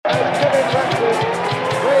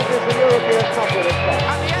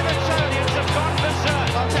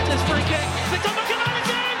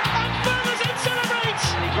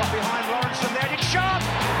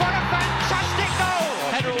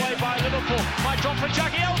Drop for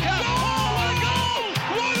Jagielka. Oh, what a goal!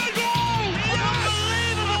 What a goal!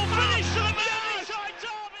 Unbelievable finish to the Merseyside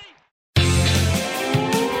derby.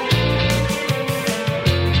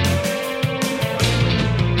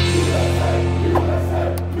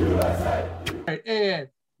 All right, and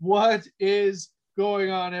what is going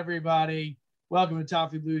on, everybody? Welcome to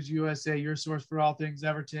Toffee Blues USA, your source for all things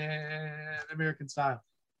Everton American style.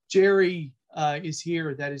 Jerry is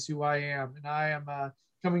here. That is who I am. And I am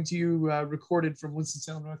coming to you recorded from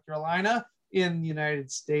Winston-Salem, North Carolina in the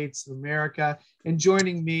United States of America. And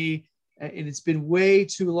joining me, and it's been way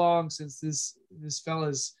too long since this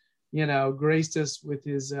fella's, graced us with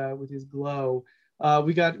his glow.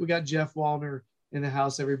 We got Jeff Wallner in the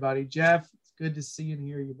house, everybody. Jeff, it's good to see and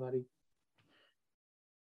hear you, buddy.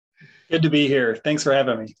 Good to be here. Thanks for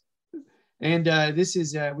having me. And this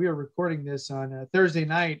is we are recording this on Thursday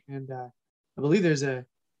night, and I believe there's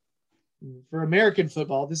for American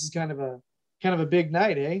football, this is kind of a big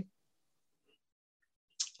night, eh?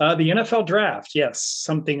 The NFL draft, yes,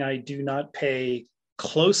 something I do not pay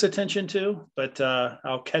close attention to, but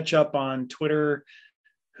I'll catch up on Twitter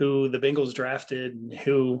who the Bengals drafted and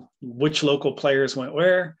which local players went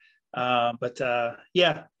where. But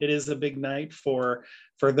yeah, it is a big night for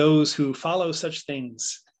those who follow such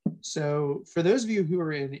things. So for those of you who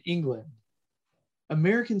are in England,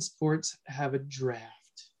 American sports have a draft.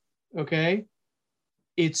 Okay.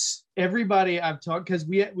 It's everybody I've talked, because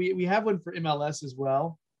we have one for MLS as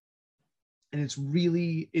well. And it's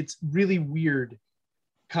really weird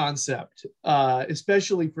concept,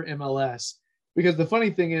 especially for MLS, because the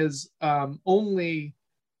funny thing is only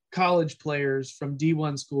college players from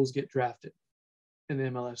D1 schools get drafted in the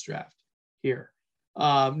MLS draft here.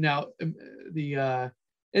 Now the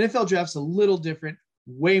NFL draft's a little different.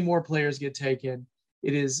 Way more players get taken.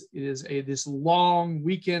 It is this long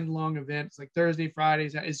weekend-long event. It's like Thursday,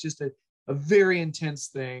 Fridays. It's just a very intense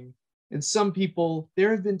thing. And some people, there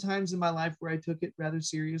have been times in my life where I took it rather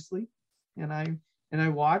seriously, and I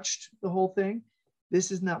watched the whole thing. This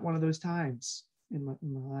is not one of those times in my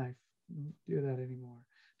life. I don't do that anymore.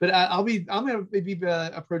 But I'm going to be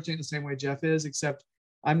approaching it the same way Jeff is, except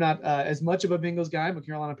I'm not as much of a Bengals guy. I'm a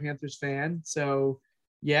Carolina Panthers fan. So,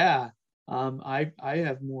 yeah, I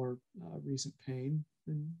have more recent pain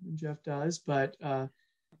than Jeff does. But,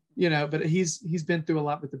 but he's been through a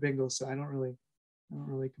lot with the Bengals, so I don't really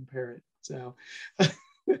compare it. So,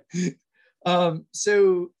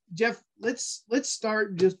 so Jeff, let's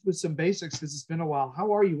start just with some basics because it's been a while.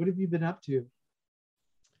 How are you? What have you been up to?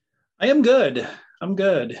 I am good. I'm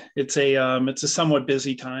good. It's a somewhat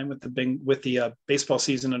busy time with the baseball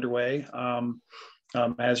season underway.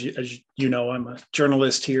 As you know, I'm a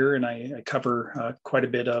journalist here, and I cover quite a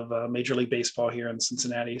bit of Major League Baseball here in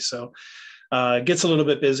Cincinnati. So it gets a little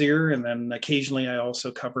bit busier, and then occasionally I also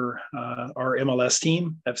cover our MLS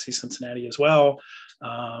team, FC Cincinnati, as well.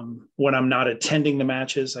 When I'm not attending the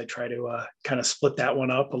matches, I try to kind of split that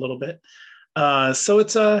one up a little bit. So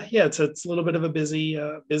it's a little bit of a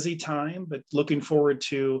busy time, but looking forward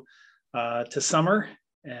to summer,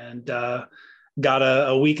 and got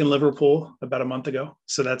a week in Liverpool about a month ago.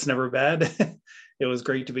 So that's never bad. It was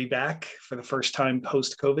great to be back for the first time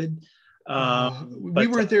post-COVID. We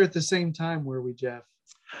weren't there at the same time, were we, Jeff?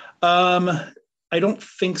 I don't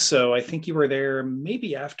think so. I think you were there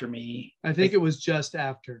maybe after me. I think it was just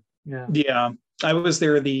after. Yeah. Yeah. I was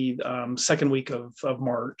there the second week of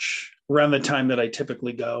March, around the time that I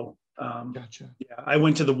typically go. Gotcha. Yeah, I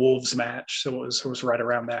went to the Wolves match, so it was right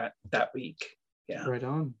around that week. Yeah. Right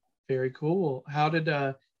on. Very cool. How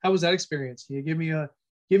was that experience? Can you give me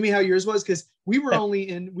how yours was? Because we were only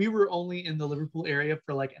in the Liverpool area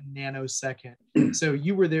for like a nanosecond. So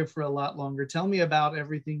you were there for a lot longer. Tell me about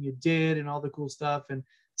everything you did and all the cool stuff and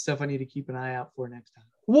stuff I need to keep an eye out for next time.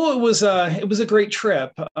 Well, it was a great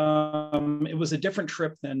trip. It was a different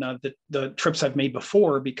trip than the trips I've made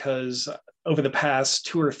before, because over the past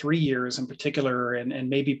 2 or 3 years in particular, and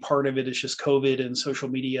maybe part of it is just COVID and social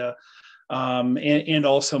media, and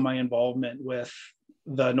also my involvement with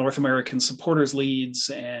the North American Supporters Leads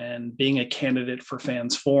and being a candidate for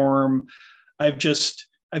Fans Forum.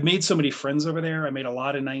 I've made so many friends over there. I made a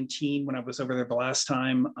lot in 19 when I was over there the last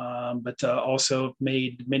time, but also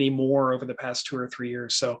made many more over the past 2 or 3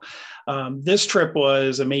 years. So this trip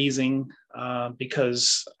was amazing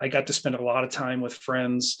because I got to spend a lot of time with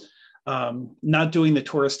friends not doing the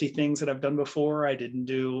touristy things that I've done before. I didn't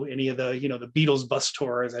do any of the, the Beatles bus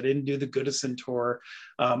tours. I didn't do the Goodison tour.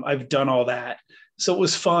 I've done all that. So it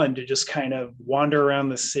was fun to just kind of wander around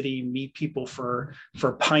the city, meet people for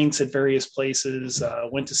pints at various places.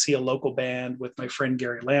 Went to see a local band with my friend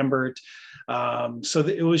Gary Lambert.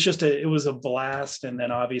 It was a blast. And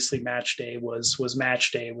then obviously match day was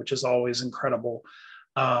match day, which is always incredible.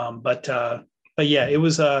 But yeah, it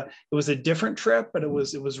was a different trip, but it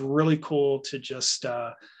was really cool to just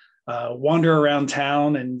wander around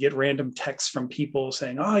town and get random texts from people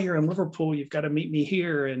saying, "Oh, you're in Liverpool, you've got to meet me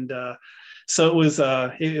here." And so it was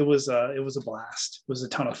a blast. It was a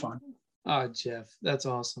ton of fun. Oh, Jeff, that's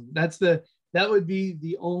awesome. That would be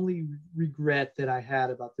the only regret that I had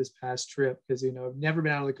about this past trip, because I've never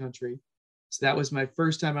been out of the country. So that was my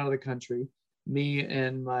first time out of the country. Me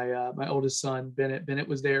and my oldest son, Bennett. Bennett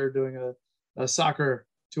was there doing a soccer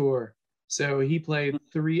tour. So he played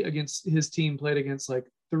his team played against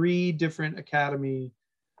like 3 different academy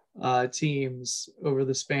teams over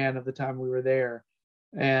the span of the time we were there.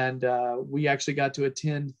 And we actually got to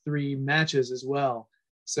attend 3 matches as well.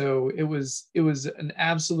 So it was an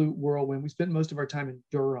absolute whirlwind. We spent most of our time in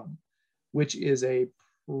Durham, which is a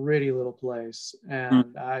pretty little place.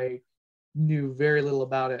 And I knew very little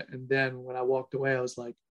about it. And then when I walked away, I was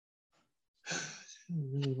like, I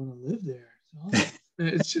don't really want to live there.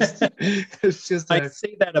 It's just I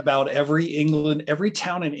say that about every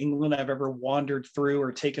town in England I've ever wandered through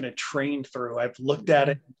or taken a train through. I've looked at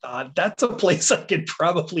it and thought, that's a place I could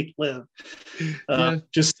probably live.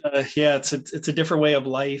 It's a different way of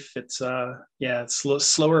life. It's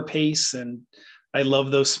slower pace, and I love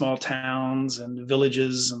those small towns and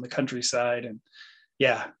villages and the countryside. And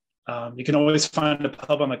you can always find a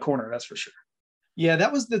pub on the corner, that's for sure. Yeah,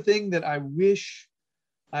 that was the thing that I wish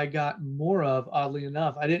I got more of, oddly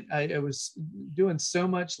enough. I was doing so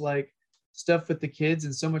much like stuff with the kids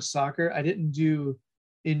and so much soccer. I didn't do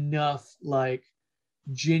enough like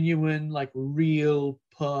genuine, like real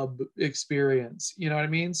pub experience. You know what I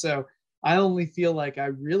mean? So I only feel like I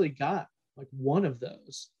really got like one of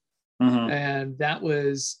those. Mm-hmm. And that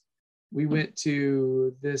was, we went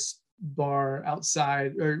to this bar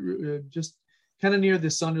outside or just kind of near the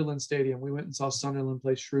Sunderland Stadium. We went and saw Sunderland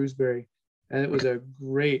play Shrewsbury. And it was a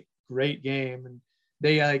great, great game. And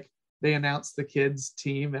they announced the kids'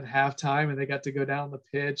 team at halftime, and they got to go down the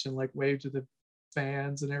pitch and like wave to the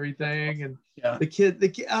fans and everything. And the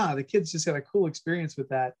kids just had a cool experience with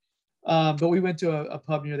that. But we went to a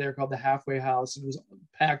pub near there called the Halfway House, and it was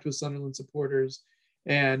packed with Sunderland supporters.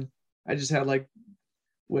 And I just had like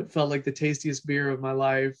what felt like the tastiest beer of my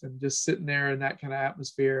life, and just sitting there in that kind of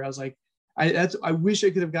atmosphere. I was like, I wish I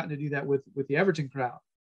could have gotten to do that with the Everton crowd,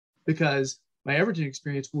 because my Everton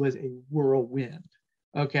experience was a whirlwind,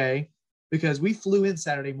 okay? Because we flew in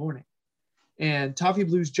Saturday morning, and Toffee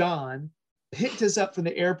Blues John picked us up from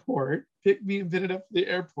the airport, picked me and Bennett up from the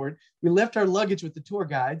airport. We left our luggage with the tour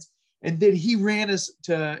guides, and then him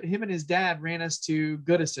and his dad ran us to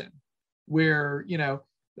Goodison, where,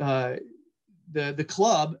 the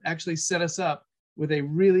club actually set us up with a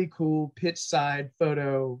really cool pitch side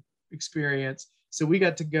photo experience. So we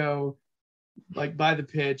got to go like by the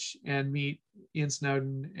pitch and meet Ian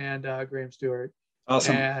Snowden and Graham Stewart.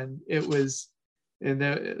 Awesome. And it was,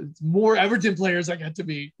 and more Everton players I got to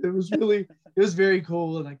meet. It was very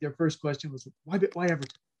cool. And like their first question was, why Everton?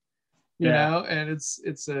 You know? And I was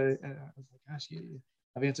like, gosh,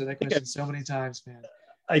 I've answered that question so many times, man.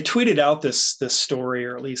 I tweeted out this story,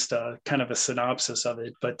 or at least kind of a synopsis of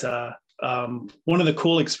it. But one of the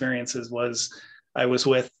cool experiences was I was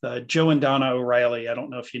with Joe and Donna O'Reilly. I don't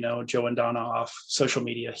know if you know Joe and Donna off social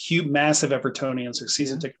media. Huge, massive Evertonians or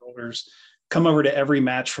season ticket holders, come over to every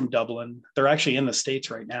match from Dublin. They're actually in the States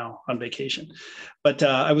right now on vacation. But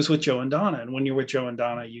I was with Joe and Donna, and when you're with Joe and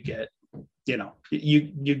Donna, you get, there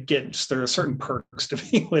are certain perks to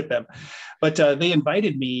being with them. But they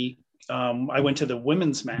invited me. I went to the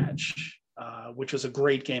women's match, which was a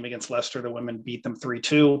great game against Leicester. The women beat them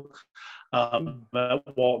 3-2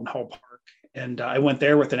 at Walton Hall Park. And I went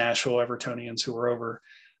there with the Nashville Evertonians who were over.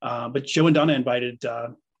 But Joe and Donna invited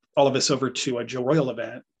all of us over to a Joe Royal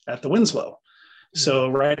event at the Winslow. So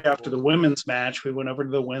right after the women's match, we went over to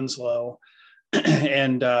the Winslow,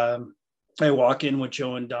 and I walk in with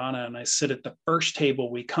Joe and Donna, and I sit at the first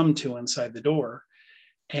table we come to inside the door.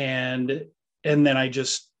 And then I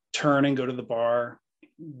just turn and go to the bar,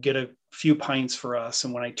 get a few pints for us.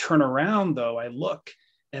 And when I turn around, though, I look,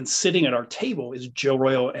 and sitting at our table is Joe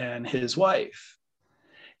Royal and his wife.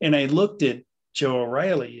 And I looked at Joe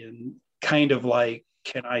O'Reilly and kind of like,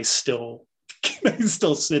 can I still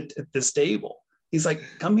sit at this table? He's like,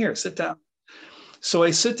 come here, sit down. So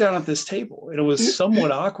I sit down at this table, and it was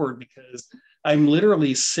somewhat awkward because I'm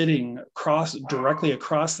literally sitting directly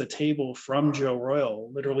across the table from Joe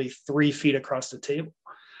Royal, literally 3 feet across the table.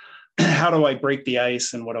 How do I break the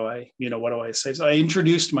ice, and what do I say? So I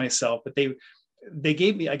introduced myself, but they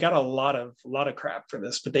gave me, I got a lot of crap for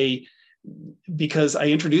this, but because I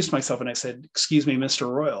introduced myself and I said, "Excuse me, Mr.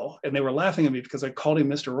 Royal," and they were laughing at me because I called him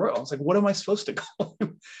Mr. Royal. I was like, "What am I supposed to call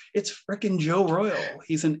him? It's freaking Joe Royal.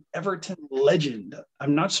 He's an Everton legend.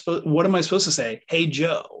 What am I supposed to say? Hey,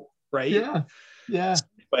 Joe, right?" Yeah. Yeah. So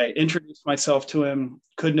I introduced myself to him.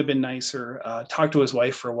 Couldn't have been nicer. Talked to his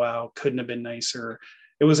wife for a while. Couldn't have been nicer.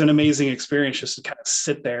 It was an amazing experience just to kind of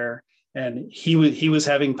sit there. And he was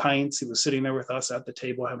having pints. He was sitting there with us at the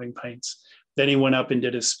table having pints. Then he went up and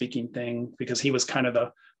did his speaking thing because he was kind of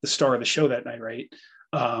the star of the show that night, right?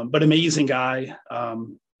 But amazing guy,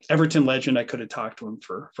 Everton legend. I could have talked to him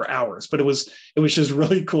for hours, but it was just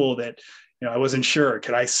really cool that, I wasn't sure.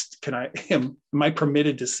 Am I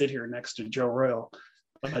permitted to sit here next to Joe Royal?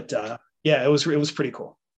 But yeah, it was pretty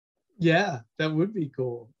cool. Yeah, that would be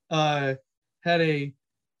cool. Had a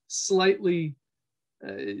slightly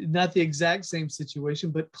not the exact same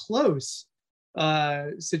situation, but close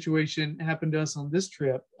situation happened to us on this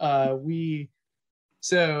trip.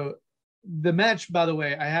 So the match, by the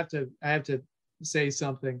way, I have to say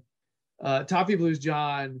something. Toffee Blues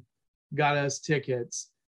John got us tickets,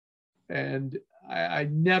 and I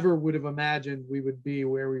never would have imagined we would be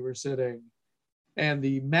where we were sitting. And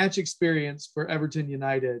the match experience for Everton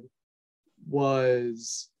United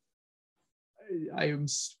was, I am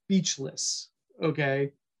speechless.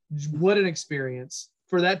 Okay. What an experience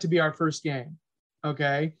for that to be our first game.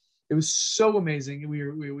 Okay. It was so amazing.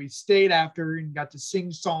 We stayed after and got to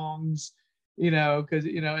sing songs, because,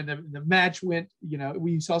 and the match went,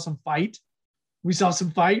 we saw some fight. We saw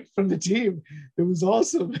some fight from the team. It was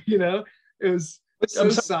awesome. It was so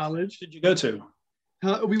solid. Did you go to?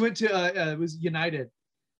 We went to, it was United.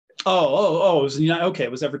 Oh, it was United. Okay.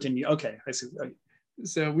 It was Everton. Okay. I see. Okay.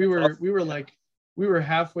 So we were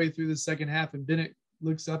halfway through the second half, and Bennett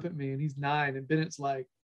looks up at me, and he's 9, and Bennett's like,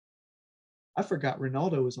 "I forgot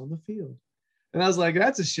Ronaldo was on the field," and I was like,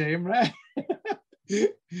 "That's a shame, right?"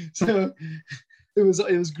 So it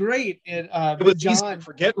was great, and it was John, easy to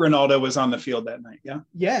forget Ronaldo was on the field that night. Yeah.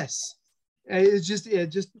 Yes, it just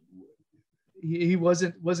he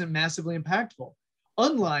wasn't massively impactful.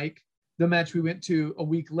 Unlike the match we went to a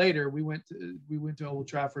week later, we went to Old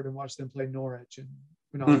Trafford and watched them play Norwich, and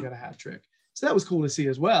Ronaldo got a hat trick. So that was cool to see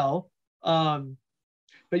as well.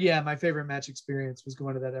 But yeah, my favorite match experience was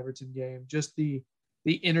going to that Everton game. Just the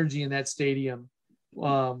energy in that stadium,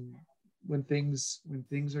 when things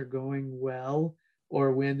are going well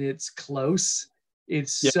or when it's close,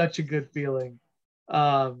 it's such a good feeling.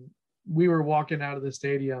 We were walking out of the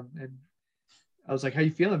stadium, and I was like, "How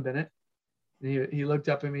you feeling, Bennett?" And he looked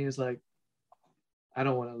up at me and was like, "I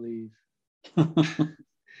don't want to leave."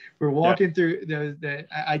 We're walking through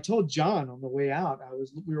I told John on the way out,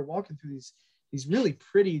 we were walking through these really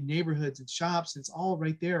pretty neighborhoods and shops. It's all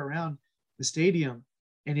right there around the stadium,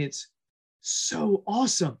 and it's so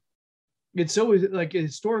awesome. It's so like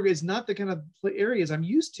historic. It's not the kind of areas I'm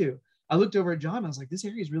used to. I looked over at John. I was like, "This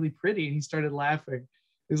area is really pretty," and he started laughing.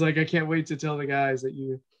 He's like, "I can't wait to tell the guys that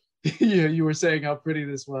you were saying how pretty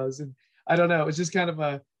this was." And I don't know. It's just kind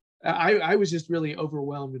of I was just really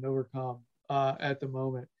overwhelmed and overcome at the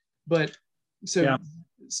moment. But so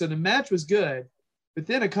the match was good. But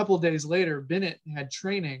then a couple of days later, Bennett had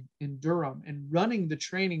training in Durham, and running the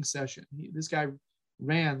training session. This guy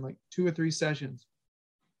ran like 2 or 3 sessions.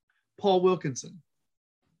 Paul Wilkinson,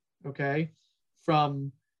 okay,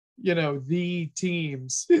 from the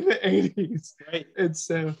teams in the 80s. Right. And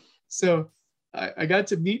so I got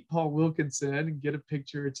to meet Paul Wilkinson and get a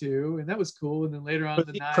picture or two, and that was cool. And then later on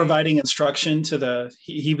the night, providing instruction to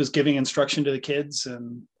he was giving instruction to the kids,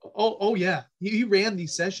 and oh yeah, he ran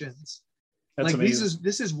these sessions. That's like amazing.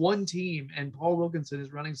 this is one team, and Paul Wilkinson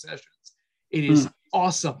is running sessions. It is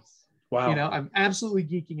awesome. Wow. I'm absolutely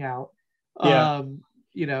geeking out. Yeah.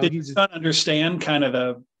 Did he's your son understand kind of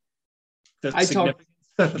the I talked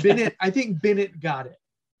Bennett. I think Bennett got it.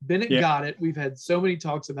 Bennett got it. We've had so many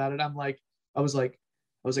talks about it. I was like,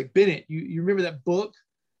 Bennett, you remember that book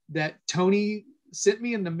that Tony sent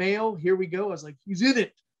me in the mail? Here we go. I was like, he's in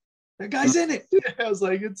it. That guy's in it. I was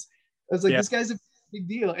like, this guy's a big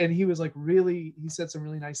deal. And he was like, he said some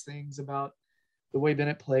really nice things about the way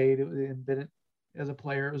Bennett played, and Bennett as a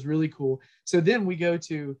player. It was really cool. So then we go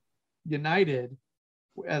to United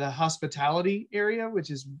at a hospitality area, which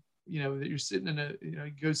is, that you're sitting in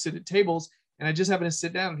you go sit at tables. And I just happen to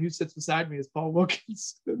sit down, and who sits beside me is Paul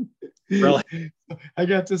Wilkinson. Really? I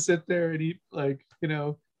got to sit there and eat like,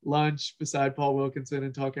 lunch beside Paul Wilkinson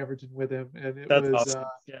and talk Everton with him. And it That's was awesome.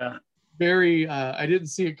 Yeah. very, I didn't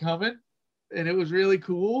see it coming, and it was really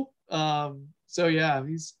cool. So yeah,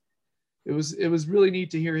 it was really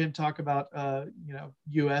neat to hear him talk about,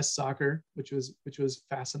 US soccer, which was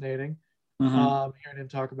fascinating. Mm-hmm. Hearing him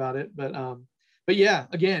talk about it, but yeah,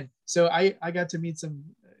 again, so I got to meet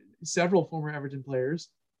several former Everton players.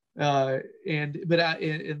 And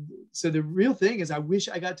so the real thing is I wish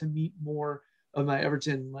I got to meet more of my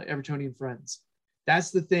Evertonian friends.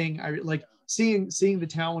 That's the thing. I like seeing the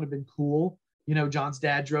town would have been cool. John's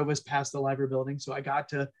dad drove us past the library building, so I got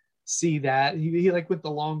to see that. He like went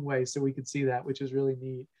the long way so we could see that, which is really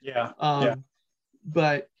neat. Yeah.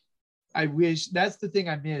 But I wish, that's the thing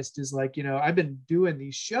I missed is like, I've been doing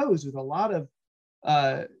these shows with a lot of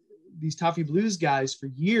these Toffee Blues guys for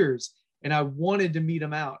years, and I wanted to meet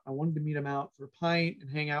them out. I wanted to meet them out for a pint and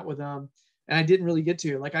hang out with them. And I didn't really get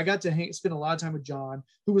to. Like, I got to spend a lot of time with John,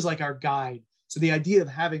 who was like our guide. So the idea of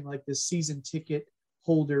having like this season ticket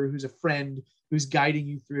holder who's a friend who's guiding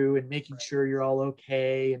you through and making sure you're all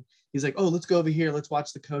okay. And he's like, oh, let's go over here. Let's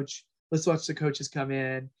watch the coaches come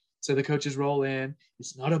in. So the coaches roll in.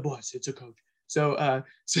 It's not a bus, it's a coach. So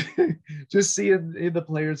just seeing the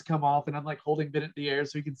players come off, and I'm like holding Bennett in the air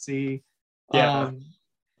so he can see. Yeah.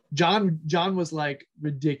 John was like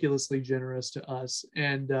ridiculously generous to us,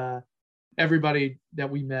 and everybody that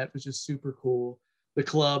we met was just super cool. The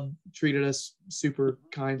club treated us super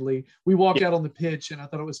kindly. We walked out on the pitch, and I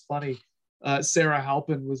thought it was funny. Sarah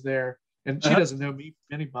Halpin was there, and she doesn't know me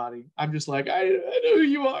from anybody. I'm just like, I know who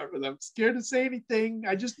you are, but I'm scared to say anything.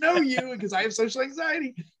 I just know you because I have social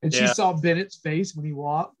anxiety. And she saw Bennett's face when he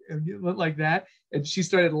walked, and it went like that. And she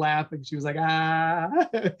started laughing. She was like, ah.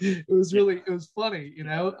 It was funny,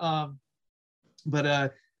 But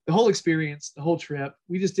the whole experience, the whole trip,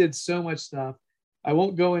 we just did so much stuff. I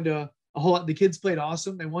won't go into a whole lot. The kids played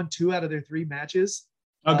awesome. They won 2 out of their 3 matches.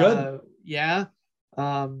 Oh, good. Yeah.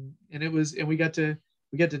 And we got to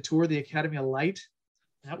tour the Academy of Light.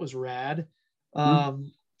 That was rad.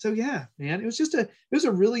 So yeah, man, it was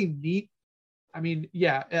a really neat. I mean,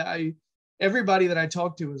 yeah, everybody that I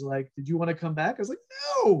talked to was like, did you want to come back? I was like,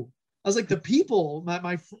 no. I was like, the people,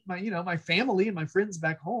 my family and my friends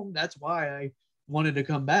back home, that's why I wanted to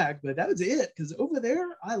come back. But that was it. Because over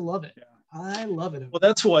there, I love it. I love it. Well,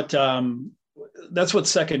 that's what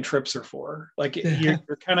second trips are for. Like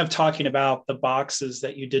you're kind of talking about the boxes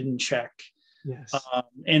that you didn't check. Yes.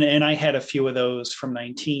 And I had a few of those from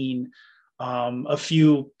 19, a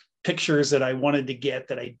few pictures that I wanted to get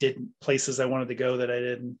that I didn't, places I wanted to go that I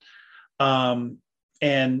didn't.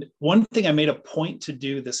 And one thing I made a point to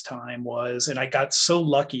do this time was, and I got so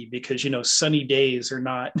lucky because, sunny days are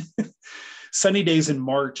not, sunny days in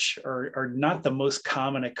March are not the most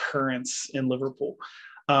common occurrence in Liverpool.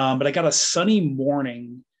 But I got a sunny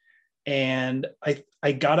morning, and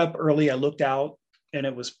I got up early. I looked out, and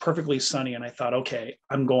it was perfectly sunny. And I thought, okay,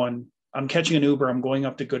 I'm catching an Uber. I'm going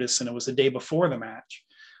up to Goodison. It was the day before the match.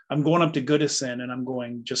 I'm going up to Goodison, and I'm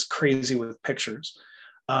going just crazy with pictures.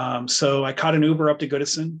 So I caught an Uber up to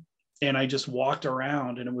Goodison, and I just walked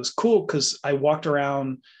around, and it was cool because I walked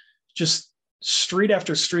around just street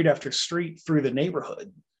after street after street through the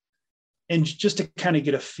neighborhood. And just to kind of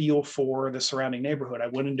get a feel for the surrounding neighborhood, I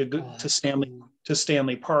went to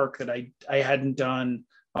Stanley Park that I hadn't done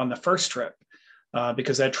on the first trip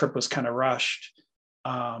because that trip was kind of rushed.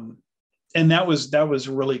 And that was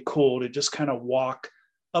really cool to just kind of walk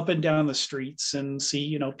up and down the streets and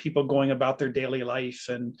see, people going about their daily life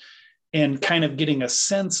and kind of getting a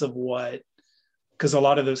sense of because a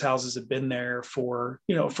lot of those houses have been there for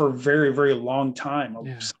a very, very long time.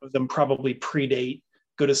 Yeah. Some of them probably predate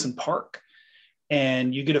Goodison Park,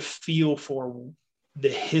 and you get a feel for the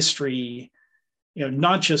history,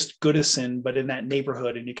 not just Goodison, but in that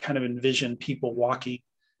neighborhood. And you kind of envision people walking,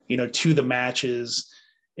 to the matches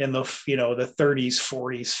in the 30s,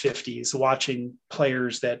 40s, 50s, watching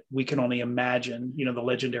players that we can only imagine, the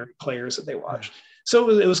legendary players that they watched.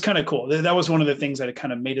 So it was kind of cool. That was one of the things that I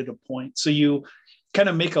kind of made it a point. So you kind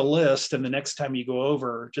of make a list, and the next time you go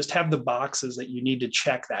over, just have the boxes that you need to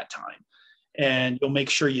check that time. And you'll make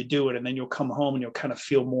sure you do it. And then you'll come home and you'll kind of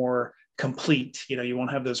feel more complete. You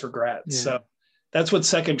won't have those regrets. Yeah. So that's what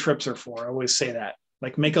second trips are for. I always say that,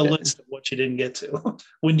 like, make a list of what you didn't get to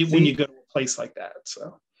when you go to a place like that.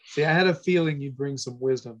 So see, I had a feeling you'd bring some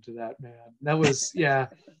wisdom to that, man. That was, yeah.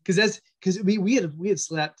 Because we had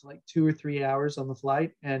slept like 2 or 3 hours on the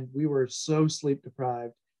flight, and we were so sleep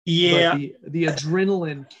deprived. Yeah. But the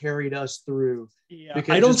adrenaline carried us through. Yeah.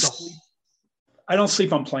 I don't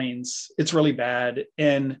sleep on planes. It's really bad.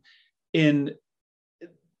 And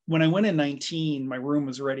when I went in 19, my room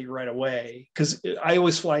was ready right away because I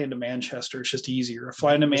always fly into Manchester. It's just easier. I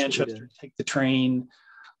fly into Manchester, take the train.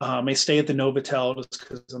 I stay at the Novotel just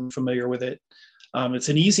because I'm familiar with it. It's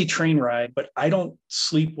an easy train ride, but I don't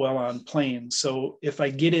sleep well on planes. So if I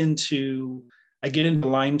get into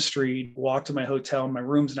Lime Street, walk to my hotel, my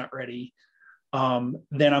room's not ready,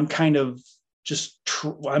 then I'm kind of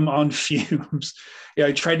I'm on fumes. Yeah,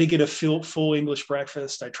 I tried to get a full English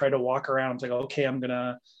breakfast. I tried to walk around. I'm like, okay, I'm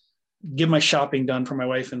gonna get my shopping done for my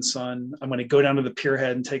wife and son. I'm gonna go down to the pier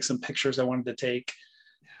head and take some pictures I wanted to take.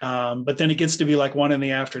 But then it gets to be like 1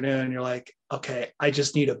 p.m. and you're like, okay, I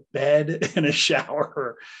just need a bed and a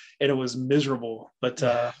shower. And it was miserable. But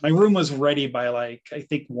my room was ready by like, I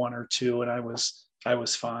think 1 or 2, and I was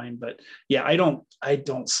fine. But yeah, I don't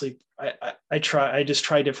sleep. I just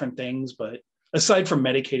try different things, but aside from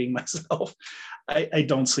medicating myself, I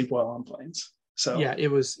don't sleep well on planes. So yeah, it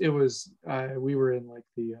was we were in like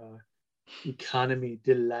the economy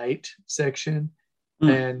delight section,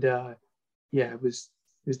 and yeah, there's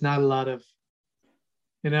not a lot of,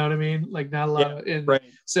 you know what I mean? Like not a lot of, right.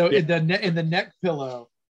 So in the neck pillow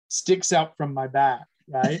sticks out from my back,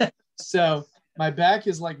 right? So my back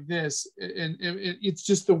is like this, and it's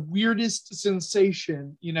just the weirdest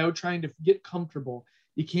sensation, you know, trying to get comfortable.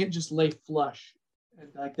 You can't just lay flush and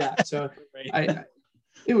like that. So right.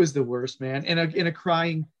 It was the worst, man. And a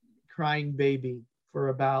crying baby for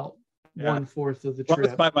about 1/4 of the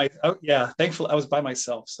trip. Thankfully I was by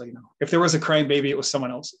myself. So, you know, if there was a crying baby, it was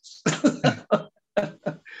someone else's.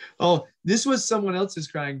 Oh, this was someone else's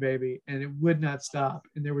crying baby, and it would not stop.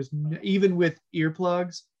 And there was even with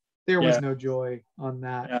earplugs, there was no joy on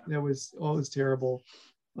that. Yeah. It was terrible.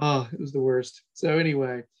 Oh, it was the worst. So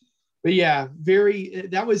anyway, but yeah,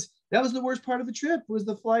 that was the worst part of the trip, was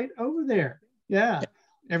the flight over there. Yeah.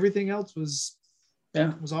 Everything else was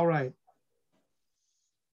all right.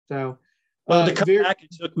 So, well, to come back,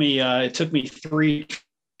 it took me 3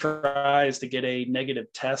 tries to get a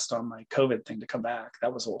negative test on my COVID thing to come back.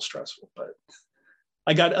 That was a little stressful, but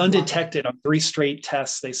I got undetected on 3 straight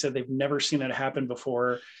tests. They said they've never seen it happen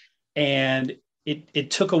before. And it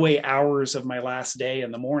took away hours of my last day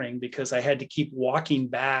in the morning because I had to keep walking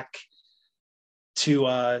back to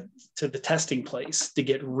the testing place to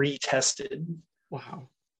get retested. Wow.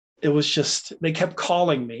 It was just, they kept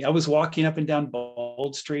calling me. I was walking up and down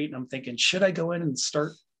Bold Street and I'm thinking, should I go in and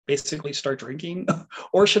start drinking?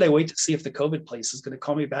 Or should I wait to see if the COVID place is going to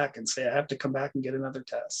call me back and say I have to come back and get another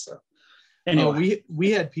test? So anyway.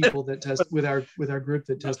 We had people that tested with our group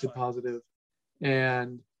that tested positive.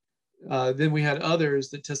 And then we had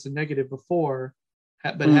others that tested negative before,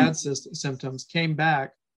 but had symptoms, came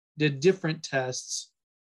back, did different tests,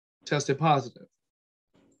 tested positive.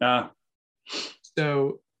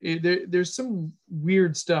 So there's some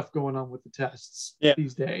weird stuff going on with the tests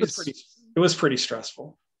these days. It was pretty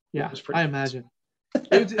stressful. Yeah, I imagine.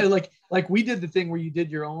 It was like we did the thing where you did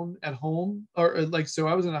your own at home, or like, so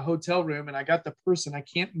I was in a hotel room and I got the person, I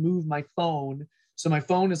can't move my phone. So my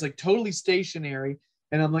phone is like totally stationary.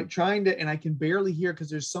 And I'm like trying to, and I can barely hear because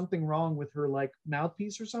there's something wrong with her like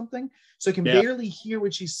mouthpiece or something. So I can barely hear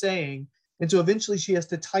what she's saying. And so eventually she has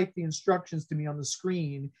to type the instructions to me on the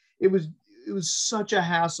screen. It was such a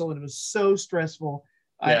hassle, and it was so stressful.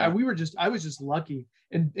 I was just lucky.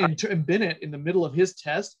 And Bennett, in the middle of his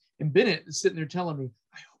test, and Bennett is sitting there telling me,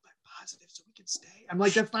 I hope I'm positive so we can stay. I'm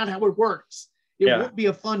like, that's not how it works. It won't be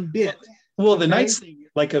a fun bit. Well, the nice thing,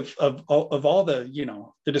 like of all the, you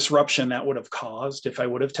know, the disruption that would have caused if I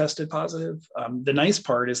would have tested positive, the nice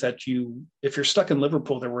part is that if you're stuck in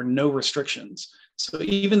Liverpool, there were no restrictions. So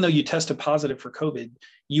even though you tested positive for COVID,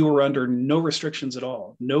 you were under no restrictions at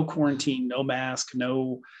all, no quarantine, no mask,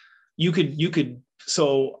 you could.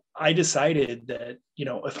 So I decided that, you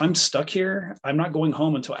know, if I'm stuck here, I'm not going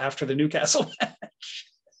home until after the Newcastle match.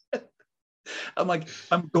 I'm like,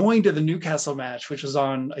 I'm going to the Newcastle match, which was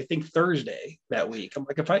on, I think, Thursday that week. I'm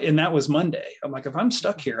like, and that was Monday. I'm like, if I'm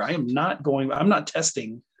stuck here, I'm not going to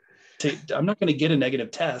get a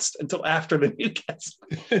negative test until after the Newcastle.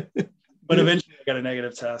 But eventually I got a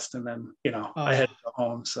negative test, and then, you know, I had to go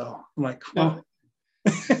home. So I'm like, well.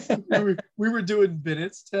 we were doing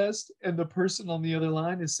Bennett's test, and the person on the other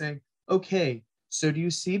line is saying, okay, so do you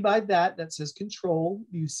see by that says control?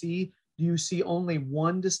 Do you see only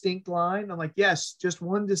one distinct line? I'm like, yes, just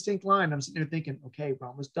one distinct line. I'm sitting there thinking, okay, we're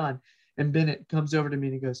almost done. And Bennett comes over to me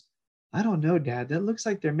and he goes, I don't know, Dad. That looks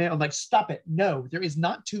like they're male. I'm like, stop it. No, there is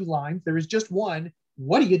not 2 lines. There is just one.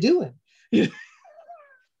 What are you doing?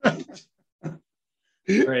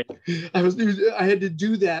 Right. I had to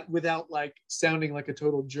do that without like sounding like a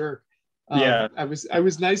total jerk. I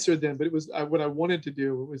was nicer then, but it was what I wanted to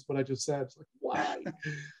do was what I just said. It's like, why?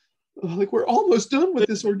 Like, we're almost done with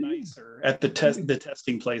this ordeal. Nicer at the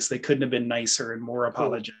testing place. They couldn't have been nicer and more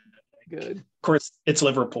apologetic. Good. Of course, it's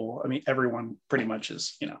Liverpool. I mean, everyone pretty much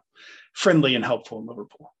is, friendly and helpful in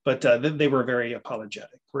Liverpool. But they were very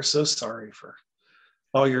apologetic. We're so sorry for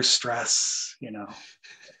all your stress. It's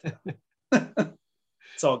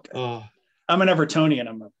all good. I'm an Evertonian.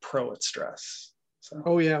 I'm a pro at stress. So.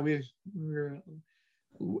 Oh yeah, I'm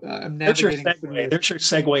navigating. There's your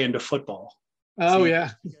segue into football. Oh so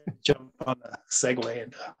yeah. Jump on the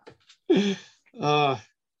segue into. No,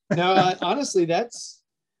 honestly,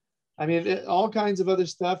 all kinds of other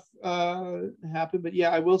stuff happened, but yeah,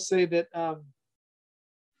 I will say that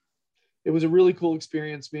it was a really cool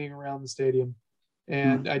experience being around the stadium,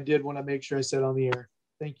 and I did want to make sure I said on the air,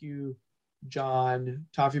 thank you, John,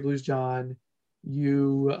 Toffee Blues John.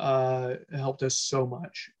 You helped us so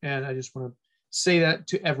much, and I just want to say that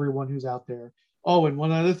to everyone who's out there. Oh, and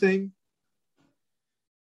one other thing.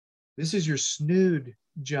 This is your snood,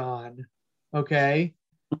 John. Okay.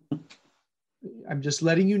 I'm just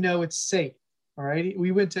letting you know it's safe. All right.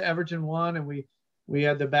 We went to Everton 1 and we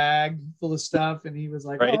had the bag full of stuff, and he was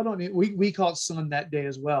like, right. Oh, I don't need. We caught sun that day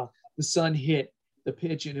as well. The sun hit the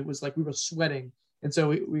pitch and it was like we were sweating. And so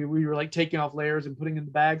we were like taking off layers and putting in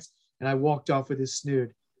the bags, and I walked off with his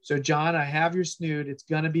snood. So John, I have your snood. It's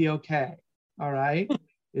gonna be okay. All right.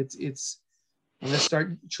 I'm going to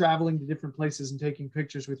start traveling to different places and taking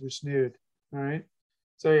pictures with your snood. All right.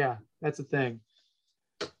 So yeah, that's a thing.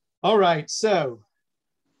 All right. So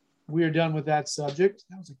we are done with that subject.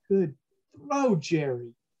 That was a good throw,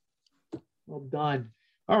 Jerry. Well done.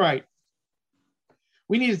 All right.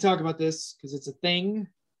 We need to talk about this because it's a thing.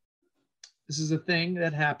 This is a thing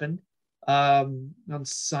that happened on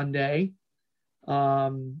Sunday. I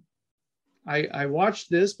watched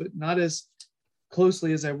this, but not as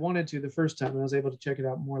closely as I wanted to the first time. I was able to check it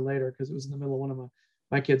out more later because it was in the middle of one of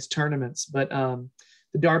my kids' tournaments. But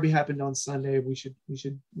the derby happened on Sunday. We should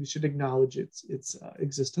acknowledge its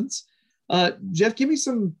existence. Jeff, give me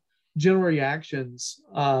some general reactions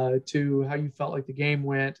to how you felt like the game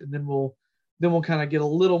went, and then we'll kind of get a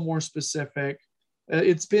little more specific.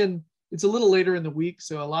 It's a little later in the week,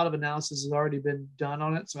 so a lot of analysis has already been done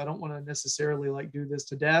on it. So I don't want to necessarily do this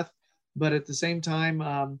to death, but at the same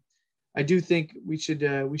time, I do think we should.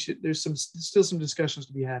 There's still some discussions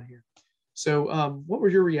to be had here. So, what were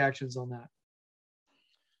your reactions on that?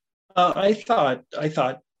 I thought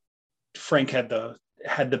Frank had the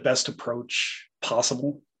best approach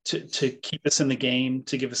possible to keep us in the game,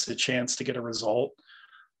 to give us a chance to get a result,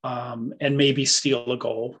 and maybe steal a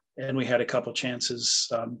goal. And we had a couple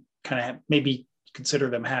chances, maybe consider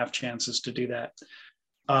them half chances to do that,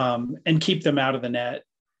 and keep them out of the net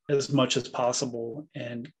as much as possible,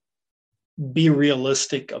 and be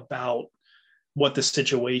realistic about what the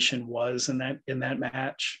situation was in that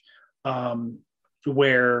match,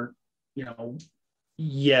 where,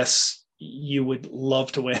 yes, you would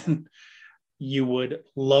love to win. You would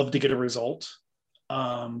love to get a result.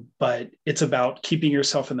 But it's about keeping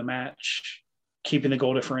yourself in the match, keeping the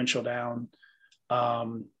goal differential down,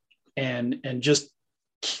 and just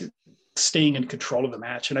staying in control of the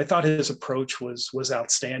match. And I thought his approach was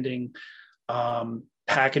outstanding.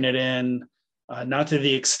 Packing it in, not to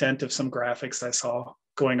the extent of some graphics I saw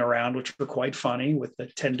going around, which were quite funny, with the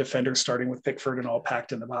 10 defenders starting with Pickford and all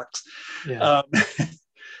packed in the box. Yeah.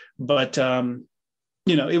 But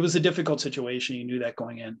it was a difficult situation. You knew that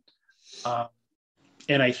going in.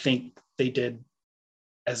 And I think they did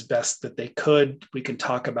as best that they could. We can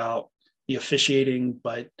talk about the officiating,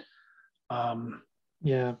 but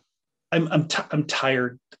yeah, I'm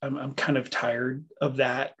tired. I'm kind of tired of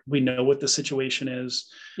that. We know what the situation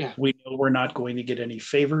is. Yeah. We know we're not going to get any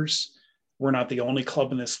favors. We're not the only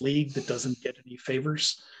club in this league that doesn't get any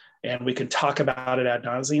favors, and we can talk about it ad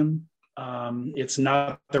nauseum. It's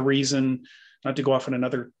not the reason, not to go off on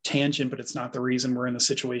another tangent, but it's not the reason we're in the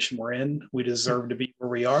situation we're in. We deserve to be where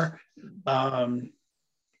we are.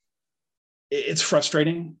 It's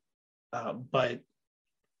frustrating, but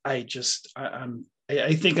I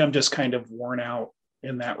think I'm just kind of worn out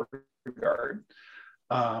in that regard.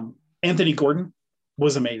 Anthony Gordon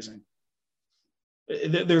was amazing.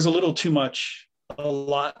 There's a lot too much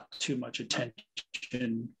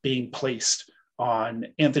attention being placed on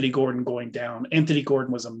Anthony Gordon going down. Anthony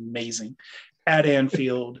Gordon was amazing at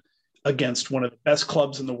Anfield against one of the best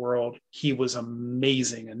clubs in the world. He was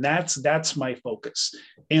amazing. And that's my focus.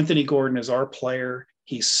 Anthony Gordon is our player.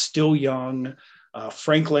 He's still young.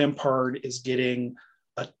 Frank Lampard is getting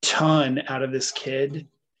a ton out of this kid.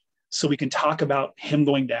 So we can talk about him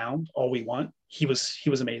going down all we want. He was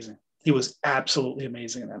amazing. He was absolutely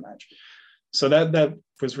amazing in that match. So that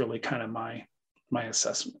was really kind of my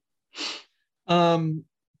assessment.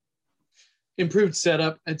 Improved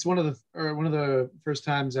setup. It's one of the first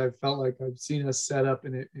times I've felt like I've seen us set up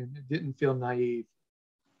and it didn't feel naive.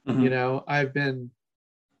 Mm-hmm. I've been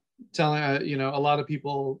telling a lot of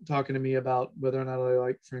people talking to me about whether or not I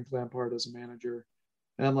like Frank Lampard as a manager,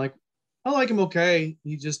 and I'm like, I like him okay.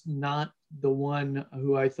 He's just not the one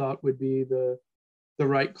who I thought would be the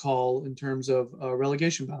right call in terms of a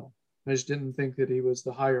relegation battle. I just didn't think that he was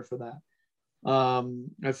the hire for that.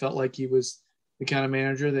 I felt like he was the kind of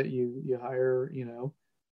manager that you hire,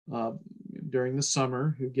 uh, during the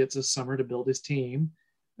summer, who gets a summer to build his team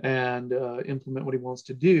and implement what he wants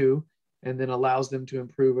to do, and then allows them to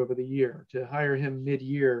improve over the year. To hire him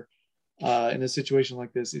mid-year in a situation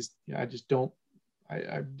like this is, I just don't.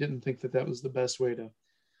 I didn't think that was the best way to,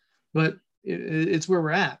 but it's where we're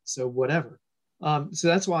at. So whatever. So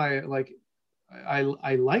that's why, like,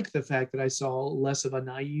 I like the fact that I saw less of a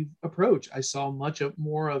naive approach. I saw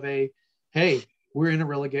more of a, hey, we're in a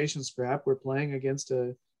relegation scrap. We're playing against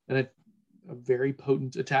a very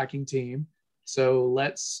potent attacking team. So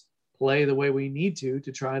let's play the way we need to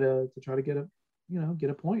try to get a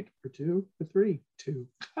point or two or three, to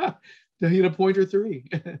get a point or three.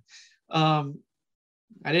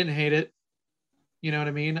 I didn't hate it. You know what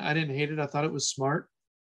I mean? I didn't hate it. I thought it was smart.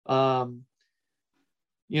 Um,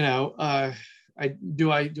 I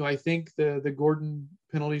think the Gordon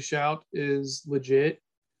penalty shout is legit.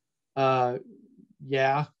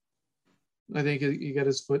 Yeah, I think he got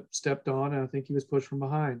his foot stepped on, and I think he was pushed from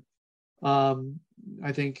behind.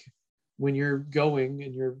 I think when you're going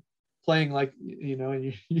and you're playing like,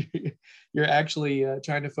 and you're actually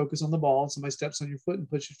trying to focus on the ball, and somebody steps on your foot and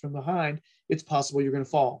pushes from behind, it's possible you're going to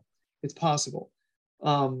fall. It's possible.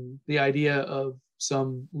 The idea of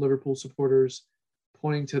some Liverpool supporters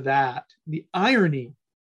pointing to that, the irony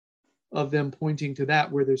of them pointing to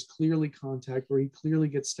that, where there's clearly contact, where he clearly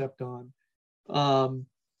gets stepped on, and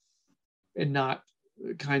not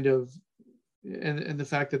kind of, and the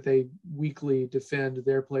fact that they weakly defend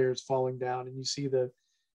their players falling down, and you see the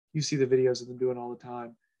videos of them doing all the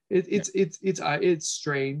time. It's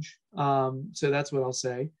strange. So that's what I'll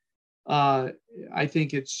say. I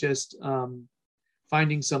think it's just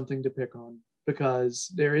finding something to pick on,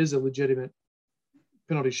 because there is a legitimate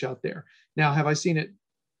penalty shot there. Now, have I seen it?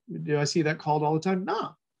 Do I see that called all the time?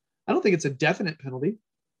 No, I don't think it's a definite penalty.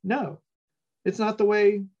 No, it's not the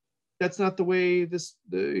way. That's not the way it's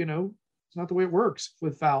not the way it works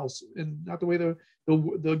with fouls, and not the way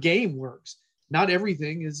the game works. Not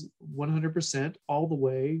everything is 100% all the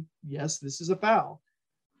way. Yes, this is a foul.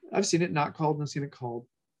 I've seen it not called and I've seen it called.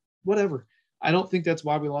 Whatever. I don't think that's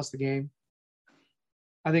why we lost the game.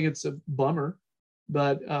 I think it's a bummer,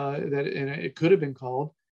 but it could have been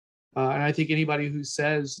called. And I think anybody who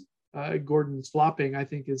says Gordon's flopping, I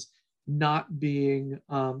think, is not being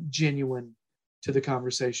genuine to the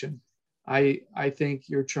conversation. I think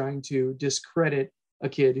you're trying to discredit a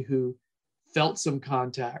kid who felt some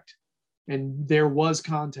contact, and there was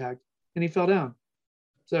contact, and he fell down.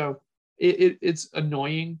 So it's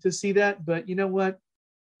annoying to see that, but you know what?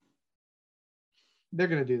 They're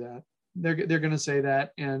going to do that. They're going to say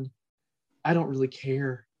that, and I don't really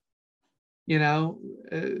care.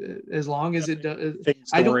 As long as it does,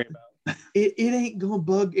 I don't. It ain't gonna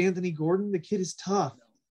bug Anthony Gordon. The kid is tough.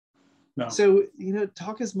 No. So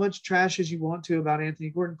talk as much trash as you want to about Anthony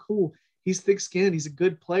Gordon. Cool, he's thick-skinned. He's a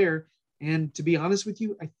good player, and to be honest with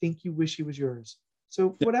you, I think you wish he was yours.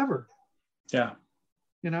 So whatever. Yeah.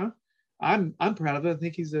 I'm proud of it. I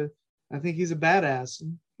think he's a badass.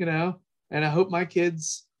 And I hope my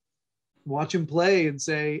kids watch him play and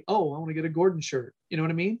say, "Oh, I want to get a Gordon shirt." You know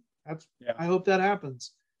what I mean? I hope that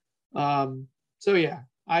happens. So yeah,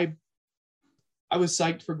 I was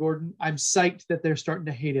psyched for Gordon. I'm psyched that they're starting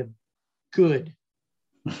to hate him. Good.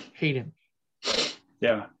 Hate him.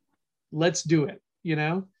 Yeah. Let's do it.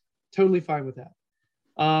 Totally fine with that.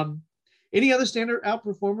 Any other standard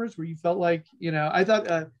outperformers where you felt like, I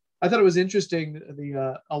thought it was interesting,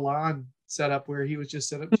 the Alon setup, where he was just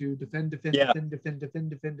set up to defend.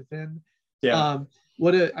 Yeah.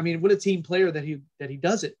 What a team player that he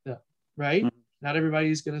does it though, right? Mm-hmm. Not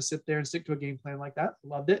everybody's going to sit there and stick to a game plan like that.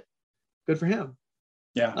 Loved it. Good for him.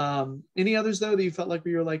 Yeah. Any others though that you felt like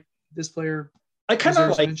where you're like, this player? I kind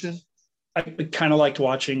of liked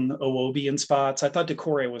watching Iwobi in spots. I thought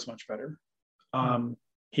Doucouré was much better.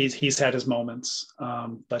 He's had his moments,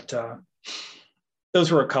 but those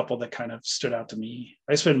were a couple that kind of stood out to me.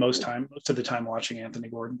 I spend most of the time watching Anthony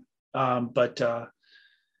Gordon,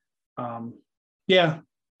 yeah,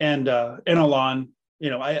 and Alon.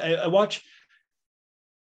 I watch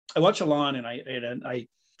Alon, and I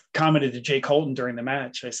commented to Jay Colton during the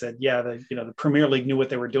match. I said, yeah, the Premier League knew what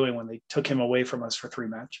they were doing when they took him away from us for 3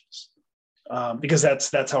 matches, because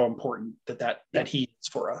that's how important that he is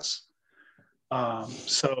for us.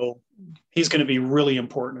 So he's going to be really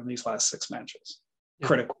important in these last 6 matches. Yeah.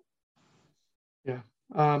 Critical. Yeah.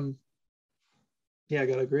 Yeah, I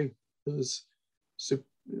gotta agree. It was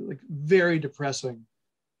very depressing,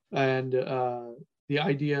 and the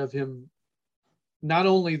idea of him, not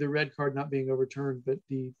only the red card not being overturned, but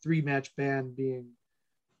the 3-match ban being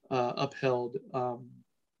upheld.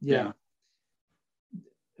 Yeah.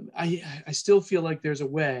 I still feel like there's a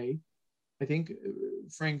way. I think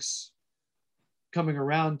Frank's coming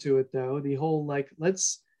around to it, though. The whole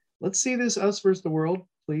let's see this us versus the world,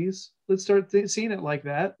 please. Let's start seeing it like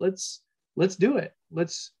that. Let's do it.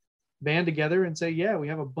 Let's band together and say, yeah, we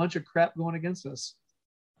have a bunch of crap going against us.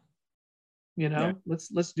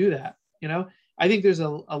 Let's do that. I think there's a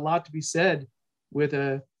lot to be said with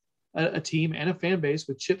a team and a fan base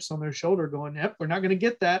with chips on their shoulder going, yep, we're not going to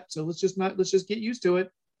get that. So let's just get used to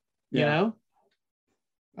it.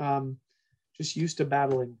 Just used to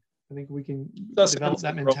battling. I think we can develop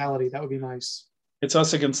that mentality. That would be nice. It's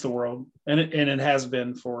us against the world. And it has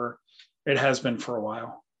been for a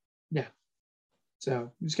while. Yeah.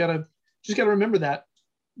 So you just gotta remember that,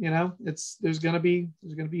 there's gonna be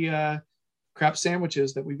crap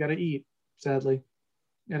sandwiches that we've got to eat. Sadly,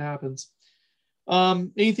 it happens.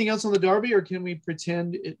 Anything else on the derby, or can we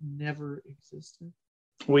pretend it never existed?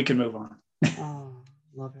 We can move on. Oh,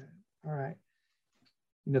 love it. All right.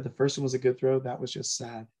 The first one was a good throw. That was just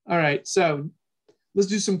sad. All right. So let's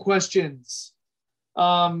do some questions.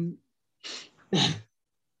 I'm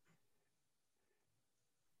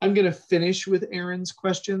going to finish with Aaron's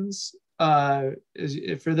questions. For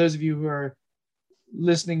those of you who are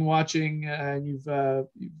listening, watching, and you've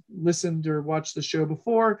listened or watched the show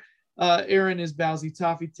before, Aaron is Bowsy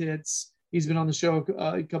Toffee Tits. He's been on the show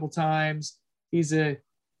a couple times. He's a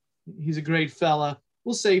great fella.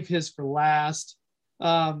 We'll save his for last.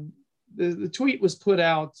 The tweet was put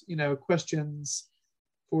out, questions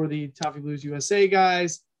for the Toffee Blues USA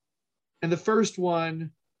guys. And the first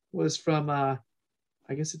one was from, I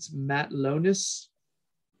guess it's Matt Lonis.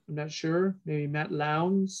 I'm not sure. Maybe Matt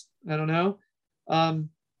Lowndes. I don't know.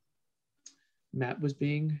 Matt was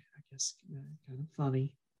being, I guess, kind of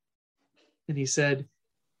funny. And he said,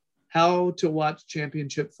 how to watch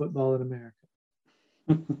championship football in America.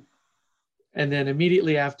 And then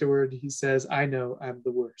immediately afterward, he says, I know I'm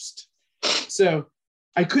the worst. So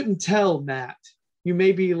I couldn't tell, Matt. You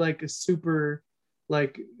may be like a super,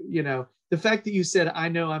 the fact that you said, I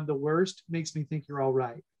know I'm the worst makes me think you're all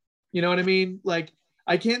right. You know what I mean?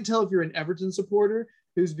 I can't tell if you're an Everton supporter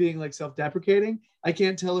who's being self-deprecating. I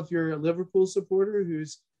can't tell if you're a Liverpool supporter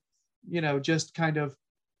who's, just kind of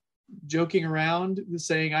joking around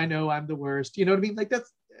saying, I know I'm the worst. You know what I mean?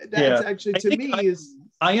 That's actually, to me, is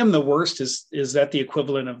I am the worst. Is that the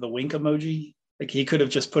equivalent of the wink emoji? He could have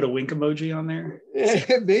just put a wink emoji on there.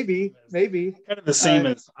 Maybe. Kind of the same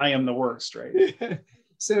as I am the worst, right?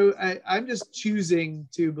 So I'm just choosing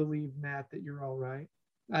to believe, Matt, that you're all right.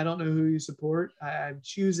 I don't know who you support. I'm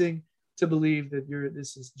choosing to believe that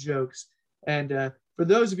this is jokes. And for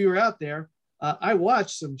those of you who are out there, I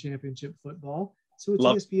watch some championship football. So it's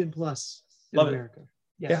ESPN Plus in America.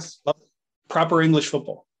 Yes. Yeah, love it. Proper English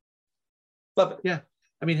football. Love it. Yeah.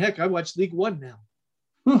 I mean, heck, I watch League One now.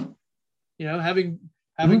 Having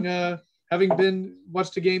been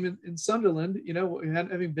watched a game in Sunderland,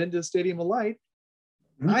 having been to the Stadium of Light,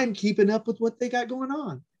 I'm keeping up with what they got going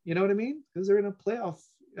on. You know what I mean? Because they're in a playoff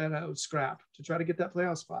scrap to try to get that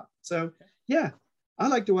playoff spot. So yeah, I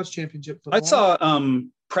like to watch championship football. I saw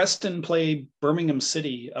Preston play Birmingham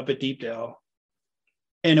City up at Deepdale,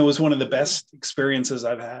 and it was one of the best experiences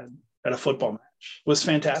I've had at a football match. It was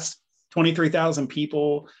fantastic. 23,000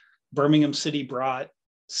 people. Birmingham City brought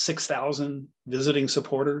 6,000 visiting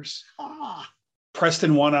supporters.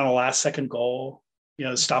 Preston won on a last-second goal,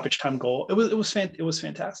 stoppage time goal. It was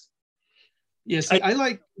fantastic. Yes, I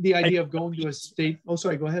like the idea of going to a state. Oh,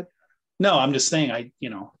 sorry, go ahead. No, I'm just saying,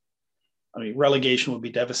 relegation would be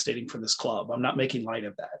devastating for this club. I'm not making light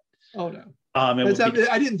of that. Oh no. I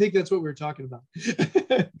didn't think that's what we were talking about.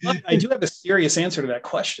 I do have a serious answer to that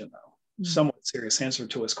question, though. Somewhat serious answer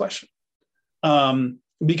to his question.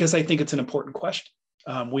 Because I think it's an important question.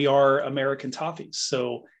 We are American Toffees,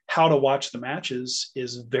 so how to watch the matches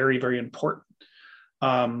is very, very important.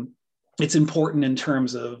 It's important in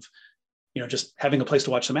terms of, just having a place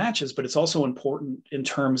to watch the matches, but it's also important in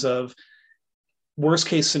terms of worst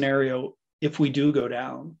case scenario. If we do go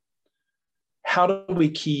down, how do we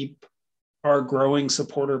keep our growing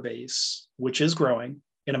supporter base, which is growing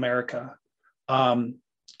in America,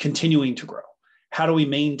 continuing to grow? How do we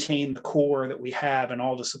maintain the core that we have in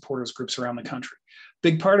all the supporters groups around the country?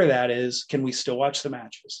 Big part of that is, can we still watch the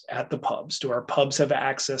matches at the pubs? Do our pubs have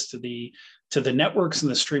access to the networks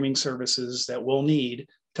and the streaming services that we'll need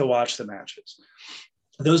to watch the matches?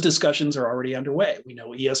 Those discussions are already underway. We know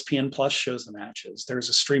ESPN Plus shows the matches. There's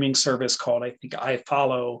a streaming service called, I think,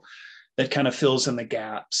 iFollow, that kind of fills in the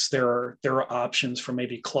gaps. There are options for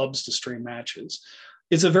maybe clubs to stream matches.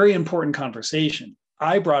 It's a very important conversation.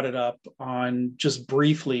 I brought it up on just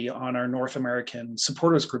briefly on our North American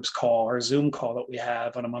supporters groups call, our Zoom call that we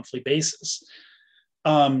have on a monthly basis,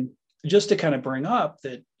 just to kind of bring up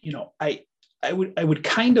that, I would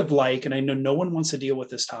kind of like, and I know no one wants to deal with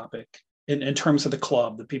this topic in terms of the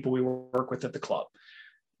club, the people we work with at the club.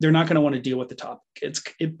 They're not going to want to deal with the topic.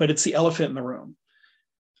 But it's the elephant in the room.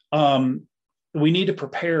 We need to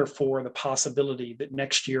prepare for the possibility that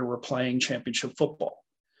next year we're playing championship football.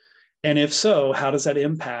 And if so, how does that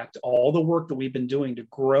impact all the work that we've been doing to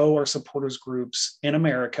grow our supporters groups in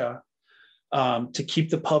America, to keep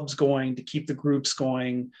the pubs going, to keep the groups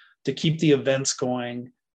going, to keep the events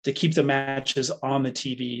going, to keep the matches on the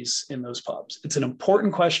TVs in those pubs? It's an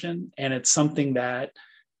important question, and it's something that,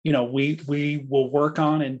 we will work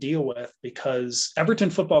on and deal with, because Everton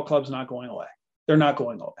Football Club's not going away. They're not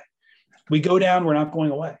going away. We go down, we're not going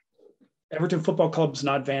away. Everton Football Club's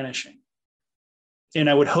not vanishing. And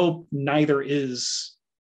I would hope neither is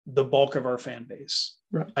the bulk of our fan base.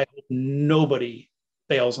 Right. I hope nobody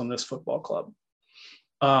fails on this football club.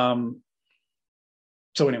 So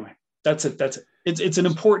anyway, that's it. It's an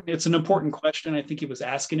important question. I think he was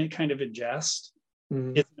asking it kind of in jest.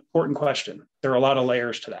 Mm-hmm. It's an important question. There are a lot of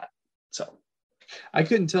layers to that. So I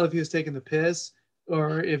couldn't tell if he was taking the piss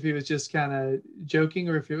or if he was just kind of joking,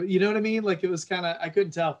 or if you know what I mean? Like, it was kind of, I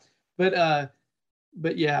couldn't tell, but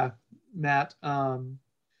yeah, Matt,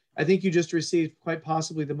 I think you just received quite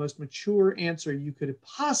possibly the most mature answer you could have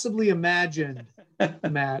possibly imagined,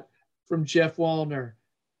 Matt, from Jeff Wallner.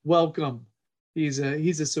 Welcome. He's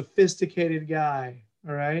a sophisticated guy.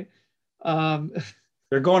 All right.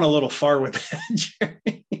 They're going a little far with that,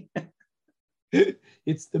 Jerry.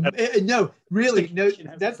 It's no, really, no,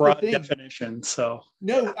 that's the thing. Definition. So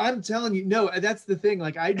no, yeah. I'm telling you, no, that's the thing.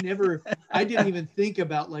 Like, I didn't even think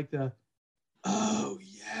about like the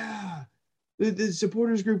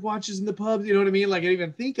supporters group watches in the pubs. You know what I mean? Like, I didn't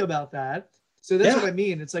even think about that. So that's what I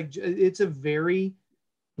mean. It's like, it's a very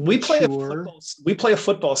we play a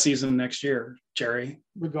football season next year, Jerry.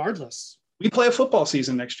 Regardless, we play a football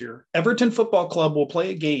season next year. Everton Football Club will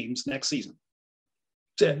play games next season.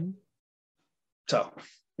 That's it. Mm-hmm. So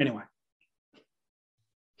anyway.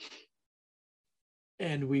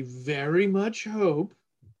 And we very much hope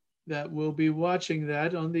that we'll be watching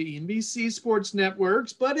that on the NBC Sports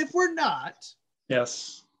Networks. But if we're not,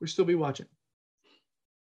 yes, we'll still be watching.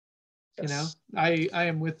 Yes. I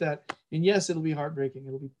am with that. And yes, it'll be heartbreaking.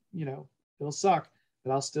 It'll be, it'll suck,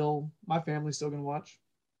 but my family's still going to watch.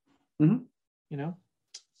 Mm-hmm.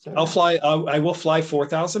 So I will fly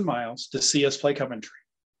 4,000 miles to see us play Coventry.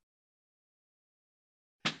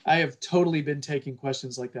 I have totally been taking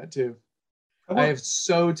questions like that too. I have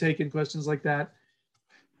so taken questions like that.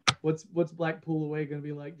 What's Blackpool away going to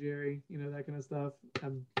be like, Jerry? That kind of stuff.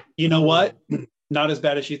 You know what? Not as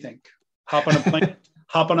bad as you think. Hop on a plane.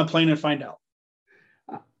 Hop on a plane and find out.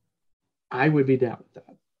 I would be down with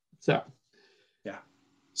that. So, yeah.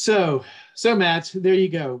 So Matt, there you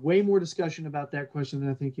go. Way more discussion about that question than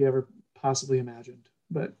I think you ever possibly imagined.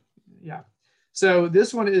 But yeah. So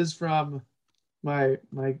this one is from my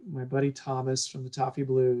buddy Thomas from the Toffee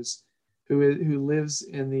Blues, who lives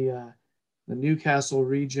in the Newcastle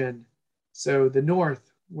region, so the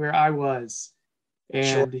north where I was,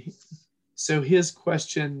 and sure. So his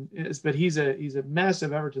question is, but he's a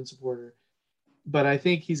massive Everton supporter, but I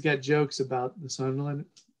think he's got jokes about the Sunderland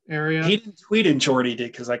area. He didn't tweet and Jordy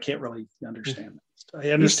did, because I can't really understand that.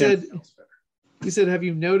 I understand. He said, "Have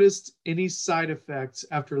you noticed any side effects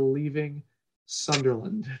after leaving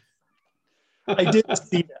Sunderland?" I did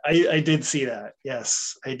see that. I did see that.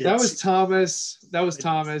 Yes, I did. That was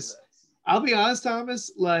Thomas. I'll be honest,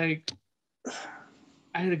 Thomas, like,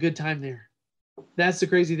 I had a good time there. That's the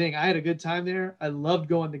crazy thing. I had a good time there. I loved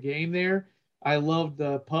going to the game there. I loved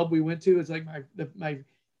the pub we went to. It's like my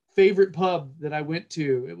favorite pub that I went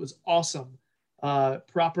to. It was awesome.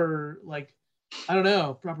 Proper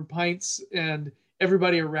pints, and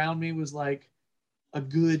everybody around me was like a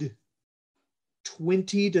good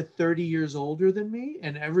 20 to 30 years older than me,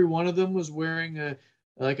 and every one of them was wearing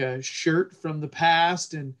a shirt from the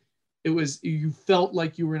past, and you felt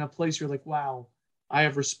like you were in a place you're like, wow, I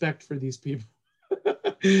have respect for these people.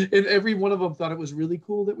 And every one of them thought it was really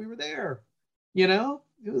cool that we were there,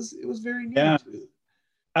 It was very neat. Yeah.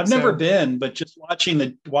 I've So- never been, but just watching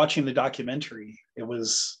the documentary,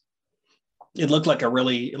 it looked like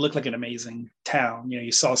an amazing town.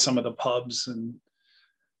 You saw some of the pubs and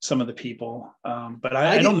some of the people. But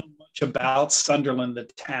I don't know much about Sunderland, the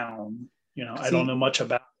town. I don't know much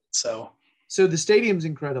about it. So the stadium's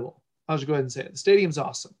incredible. I'll just go ahead and say it. The stadium's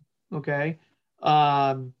awesome. Okay.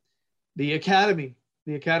 The academy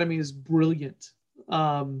is brilliant.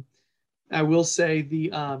 I will say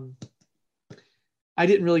I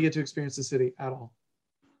didn't really get to experience the city at all.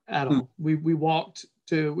 We we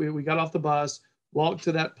got off the bus, walked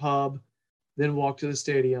to that pub, then walked to the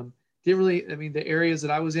stadium. Didn't really, the areas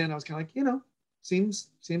that I was in, I was kind of like, seems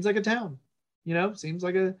like a town, seems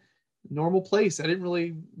like a normal place. I didn't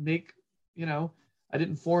really make, I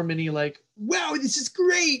didn't form any like, wow, this is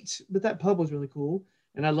great. But that pub was really cool.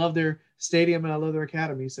 And I love their stadium and I love their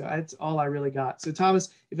academy. So that's all I really got. So Thomas,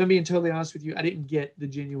 if I'm being totally honest with you, I didn't get the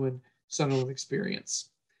genuine Sunderland experience.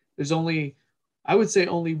 There's I would say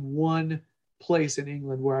only one place in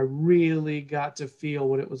England where I really got to feel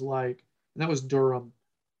what it was like. And that was Durham,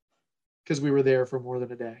 because we were there for more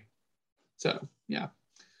than a day. So yeah.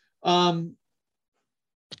 And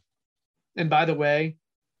by the way,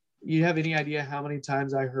 you have any idea how many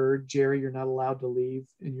times I heard, Jerry, you're not allowed to leave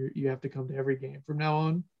and you have to come to every game from now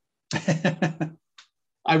on?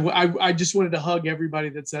 I just wanted to hug everybody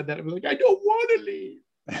that said that. I was like, I don't want to leave.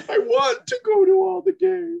 I want to go to all the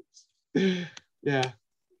games. Yeah.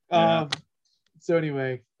 So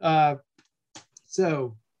anyway,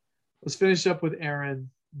 so let's finish up with Aaron,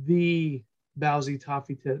 the Bowsy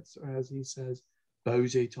Toffee Tits, or as he says,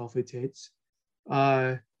 Bowsy Toffee Tits.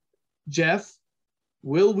 Jeff,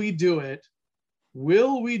 will we do it?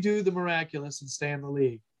 Will we do the miraculous and stay in the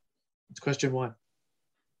league? It's question 1.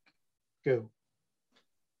 Go.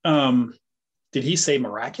 Did he say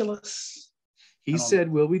miraculous? He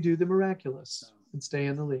said, will we do the miraculous and stay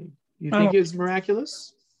in the league? You think it's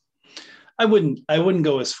miraculous? I wouldn't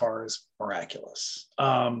go as far as miraculous.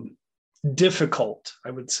 Difficult,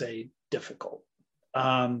 I would say difficult.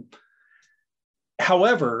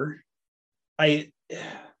 However, I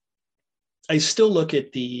still look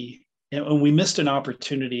at and we missed an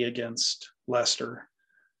opportunity against Leicester.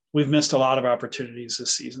 We've missed a lot of opportunities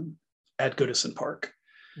this season at Goodison Park.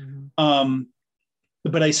 Mm-hmm.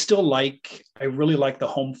 But I really like the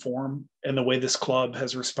home form and the way this club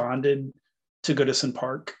has responded to Goodison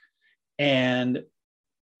Park. And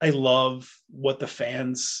I love what the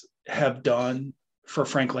fans have done for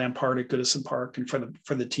Frank Lampard at Goodison Park and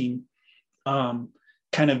for the team.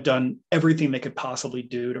 Kind of done everything they could possibly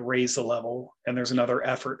do to raise the level. And there's another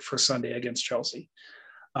effort for Sunday against Chelsea.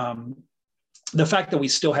 The fact that we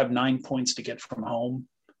still have 9 points to get from home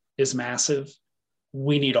is massive.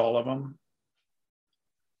 We need all of them.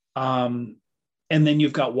 And then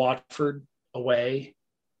you've got Watford away,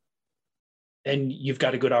 and you've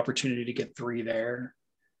got a good opportunity to get 3 there.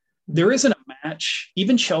 There isn't a match,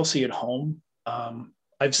 even Chelsea at home.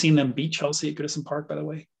 I've seen them beat Chelsea at Goodison Park, by the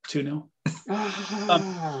way, 2-0.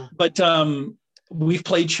 But we've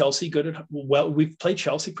played Chelsea we've played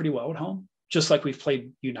Chelsea pretty well at home, just like we've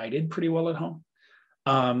played United pretty well at home.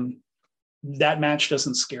 That match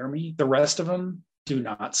doesn't scare me. The rest of them do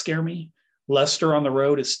not scare me. Leicester on the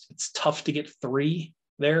road, it's tough to get 3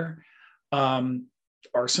 there.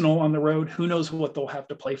 Arsenal on the road, who knows what they'll have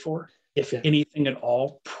to play for, if anything at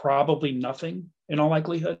all. Probably nothing in all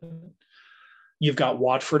likelihood. You've got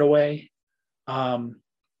Watford away, and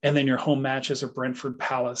then your home matches are Brentford,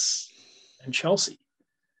 Palace, and Chelsea.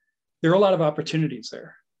 There are a lot of opportunities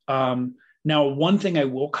there. Now, one thing I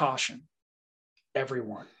will caution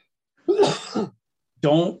everyone: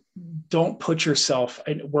 don't put yourself.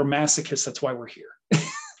 We're masochists, that's why we're here.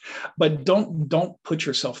 But don't put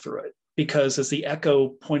yourself through it, because as the Echo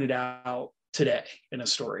pointed out today in a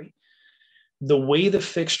story, the way the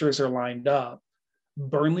fixtures are lined up,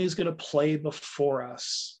 Burnley is going to play before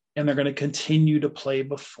us, and they're going to continue to play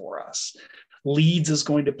before us. Leeds is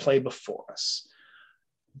going to play before us.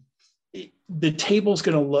 The table's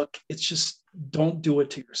going to look, it's just, don't do it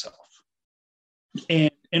to yourself.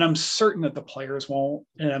 And I'm certain that the players won't,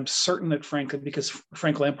 and I'm certain that because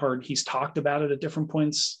Frank Lampard, he's talked about it at different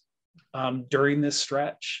points during this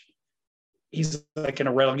stretch. He's like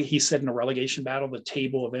he said in a relegation battle, the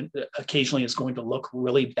table event occasionally is going to look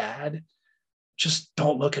really bad. Just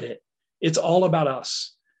don't look at it. It's all about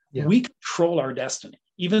us. Yeah. We control our destiny.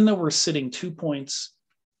 Even though we're sitting 2 points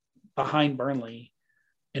behind Burnley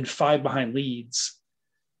and 5 behind Leeds,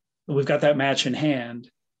 we've got that match in hand,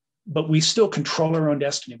 but we still control our own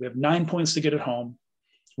destiny. We have 9 points to get at home.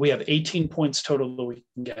 We have 18 points total that we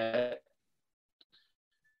can get.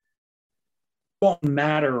 won't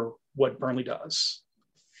matter what Burnley does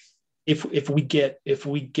if we get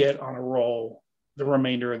on a roll the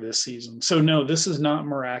remainder of this season. So no, this is not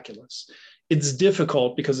miraculous. It's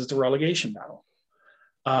difficult because it's a relegation battle.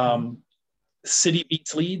 City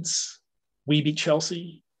beats Leeds, we beat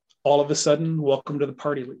Chelsea. All of a sudden, welcome to the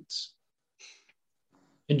party, Leeds.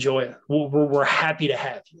 Enjoy it. We're happy to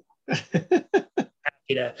have you.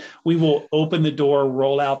 We will open the door,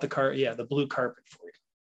 roll out the blue carpet for you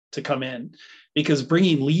to come in, because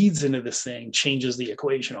bringing Leeds into this thing changes the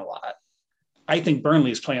equation a lot. I think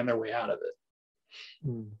Burnley is playing their way out of it.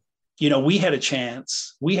 We had a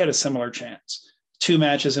chance. We had a similar chance. 2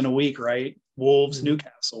 matches in a week, right? Wolves,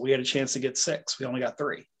 Newcastle. We had a chance to get 6. We only got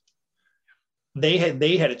 3. They had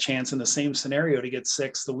a chance in the same scenario to get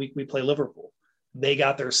 6 the week we play Liverpool. They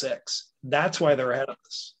got their 6. That's why they're ahead of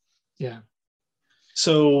us. Yeah.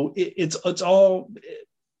 So it's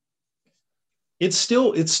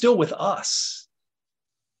still with us.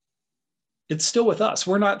 It's still with us.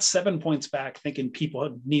 We're not 7 points back thinking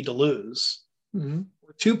people need to lose. Mm-hmm.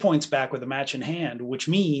 We're 2 points back with a match in hand, which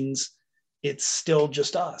means it's still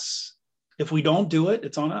just us. If we don't do it,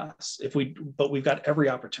 it's on us. But we've got every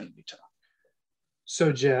opportunity to.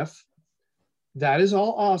 So Jeff, that is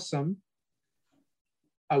all awesome.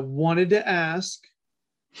 I wanted to ask,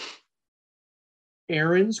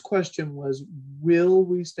 Aaron's question was, will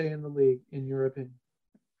we stay in the league, in your opinion?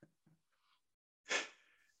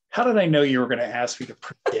 How did I know you were going to ask me to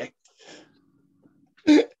predict?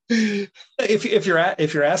 If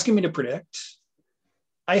you're asking me to predict,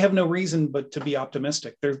 I have no reason but to be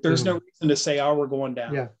optimistic. There's no reason to say, we're going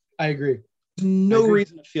down. Yeah, I agree. No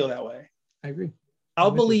reason to feel that way. I agree.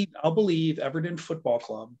 I'll believe Everton Football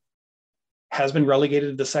Club has been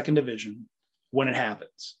relegated to the 2nd division when it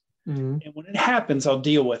happens. Mm-hmm. And when it happens, I'll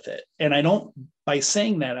deal with it. And by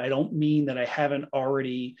saying that, I don't mean that I haven't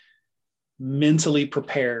already mentally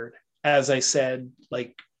prepared, as I said,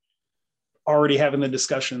 like already having the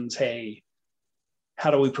discussions, hey, how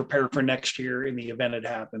do we prepare for next year in the event it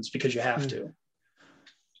happens? Because you have to.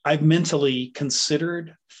 I've mentally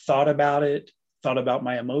considered, thought about it, thought about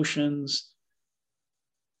my emotions,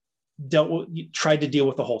 tried to deal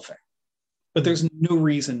with the whole thing. But there's no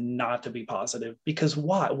reason not to be positive, because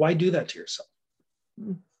why? Why do that to yourself?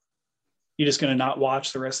 You're just going to not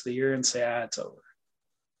watch the rest of the year and say, it's over.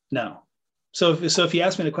 No. So if you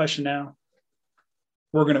ask me the question now,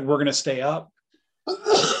 we're gonna stay up.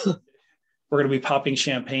 We're going to be popping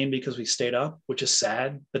champagne because we stayed up, which is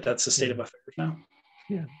sad, but that's the state of affairs now.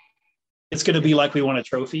 Yeah. It's going to be like we won a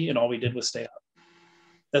trophy and all we did was stay up.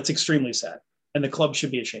 That's extremely sad. And the club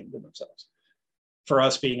should be ashamed of themselves for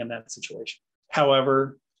us being in that situation.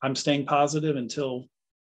 However, I'm staying positive until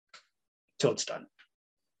it's done.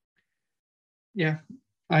 Yeah,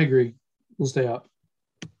 I agree. We'll stay up.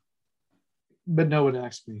 But no one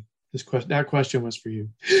asked me this question. That question was for you.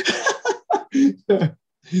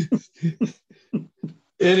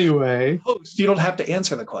 Anyway, host, you don't have to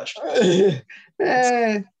answer the question.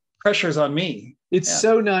 Pressure's on me. It's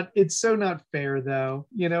so not fair, though.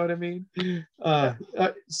 You know what I mean?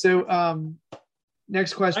 So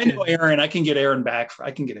next question. I know Aaron. I can get Aaron back for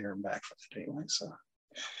that anyway.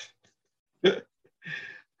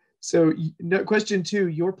 So question 2: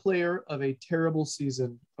 your player of a terrible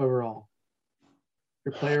season overall.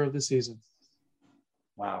 Your player of the season.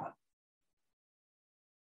 Wow.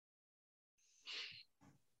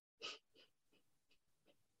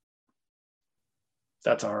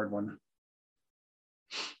 That's a hard one.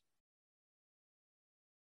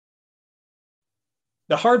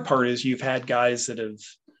 The hard part is you've had guys that have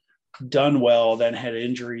done well, then had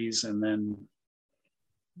injuries, and then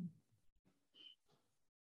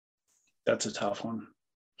that's a tough one.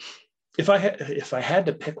 If I had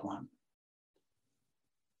to pick one,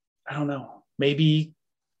 I don't know. Maybe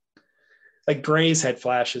like Gray's had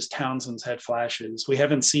flashes, Townsend's had flashes. We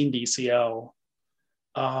haven't seen DCL.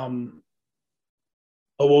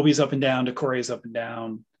 Iwobi's up and down, Decore's up and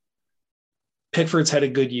down. Pickford's had a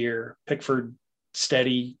good year. Pickford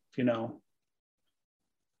steady,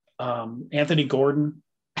 Anthony Gordon.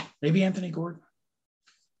 Maybe Anthony Gordon.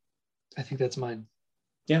 I think that's mine.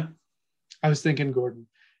 Yeah. I was thinking Gordon.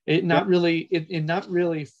 Not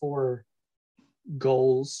really for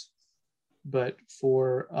goals, but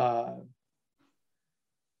for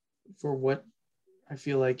what I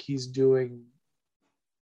feel like he's doing,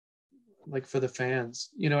 like for the fans,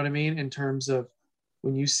 you know what I mean? In terms of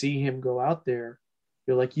when you see him go out there,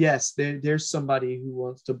 you're like, yes, there's somebody who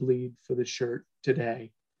wants to bleed for the shirt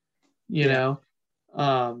today, you know?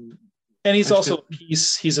 And he's also a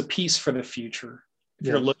piece. He's a piece for the future. If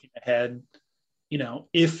you're looking ahead,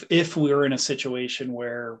 if we're in a situation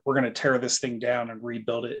where we're going to tear this thing down and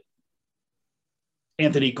rebuild it,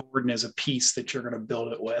 Anthony Gordon is a piece that you're going to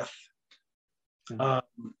build it with.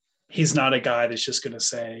 He's not a guy that's just going to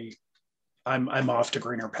say, I'm off to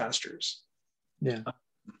greener pastures. Yeah.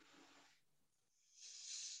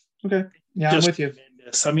 Okay. Yeah, I'm with you.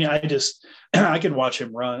 Tremendous. I mean, I can watch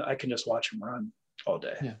him run. I can just watch him run all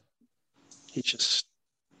day. Yeah.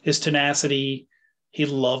 His tenacity. He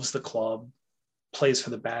loves the club, plays for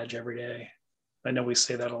the badge every day. I know we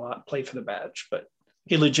say that a lot, play for the badge, but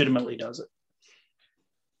he legitimately does it.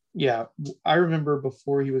 Yeah. I remember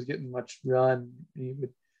before he was getting much run, he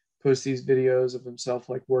would post these videos of himself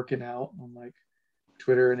like working out on like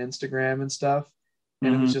Twitter and Instagram and stuff.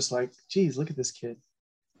 And it was just like, geez, look at this kid.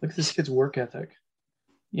 Look at this kid's work ethic.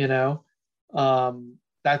 That's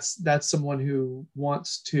someone who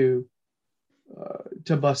wants to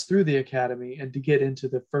bust through the academy and to get into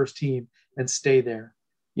the first team and stay there.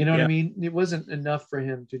 You know what I mean? It wasn't enough for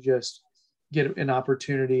him to just get an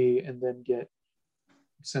opportunity and then get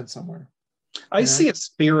sent somewhere. I see a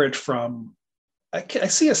spirit I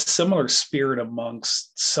see a similar spirit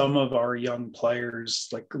amongst some of our young players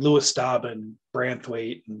like Lewis Dobbin,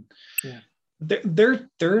 Branthwaite, and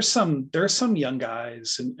there's some young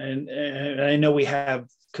guys, and I know we have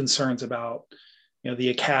concerns about the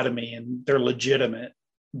academy, and they're legitimate,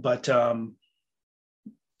 but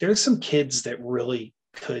there's some kids that really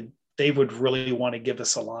they would really want to give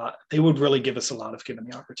us a lot. They would really give us a lot if given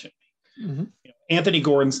the opportunity. Mm-hmm. Anthony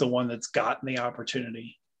Gordon's the one that's gotten the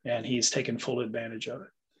opportunity, and he's taken full advantage of it.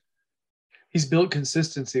 He's built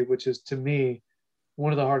consistency, which is, to me,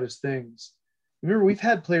 one of the hardest things. Remember, we've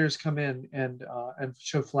had players come in and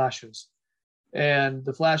show flashes, and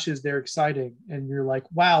the flashes, they're exciting, and you're like,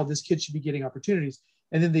 wow, this kid should be getting opportunities.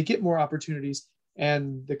 And then they get more opportunities,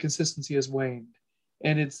 and the consistency has waned.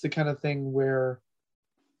 And it's the kind of thing where,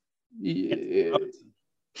 look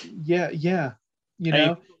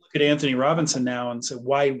at Anthony Robinson now and say,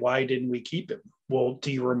 why didn't we keep him? Well,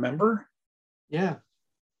 do you remember? Yeah.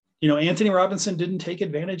 Anthony Robinson didn't take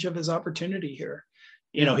advantage of his opportunity here.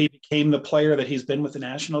 He became the player that he's been with the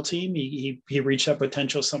national team. He reached that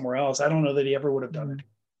potential somewhere else. I don't know that he ever would have done it.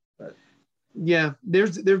 But yeah,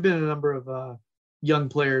 there've been a number of young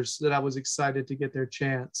players that I was excited to get their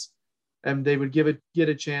chance, and they would get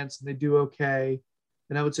a chance and they do okay,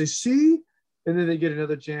 and I would say, see, and then they get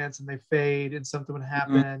another chance and they fade, and something would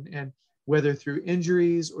happen, and whether through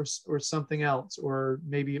injuries or something else, or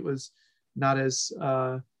maybe it was not as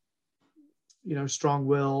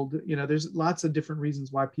strong-willed. There's lots of different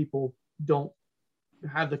reasons why people don't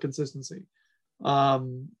have the consistency.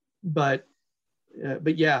 But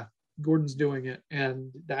yeah, Gordon's doing it,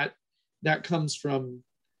 and that comes from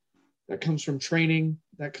training,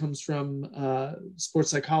 that comes from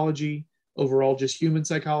sports psychology, overall just human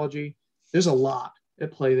psychology. There's a lot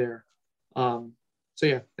at play there. So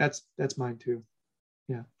yeah, that's mine too.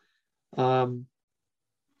 Yeah.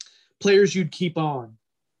 Players you'd keep on.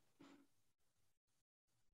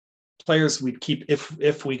 Players we'd keep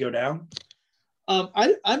if we go down.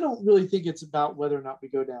 I don't really think it's about whether or not we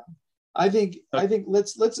go down. I think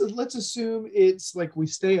let's assume it's like we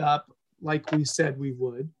stay up like we said we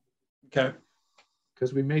would. Okay.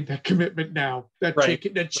 Because we made that commitment now. That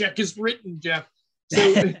check is written, Jeff.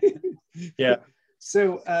 So yeah.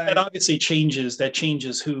 So that obviously changes. That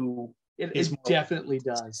changes who it definitely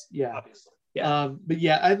does. Yeah. Obviously. Yeah. But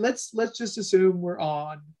yeah, let's just assume we're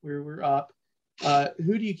on. We're up.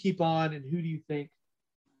 Who do you keep on, and who do you think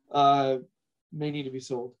may need to be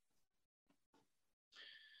sold?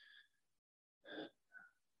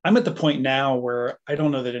 I'm at the point now where I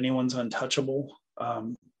don't know that anyone's untouchable.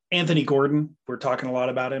 Anthony Gordon, we're talking a lot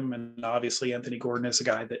about him, and obviously Anthony Gordon is a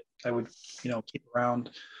guy that I would, keep around.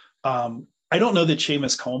 I don't know that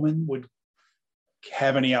Seamus Coleman would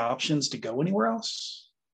have any options to go anywhere else.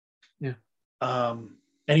 Yeah.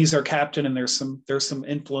 And he's our captain, and there's some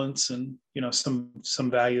influence and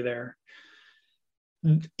some value there.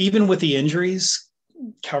 Even with the injuries,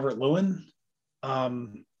 Calvert-Lewin,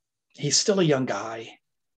 he's still a young guy,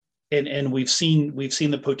 and we've seen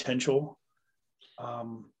the potential.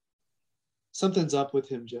 Something's up with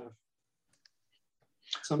him, Jeff.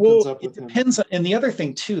 Something's up with him. It depends. And the other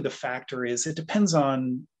thing too, the factor is it depends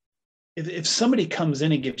on if somebody comes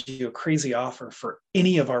in and gives you a crazy offer for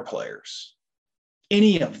any of our players,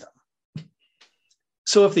 any of them.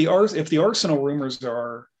 So if the Arsenal rumors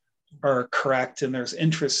are correct and there's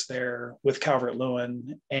interest there with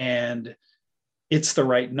Calvert-Lewin and it's the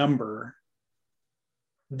right number,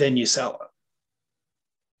 then you sell it.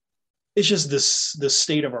 It's just the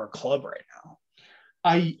state of our club right now.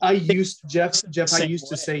 I used to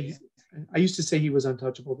say I used to say he was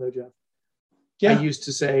untouchable though, Jeff. Yeah. I used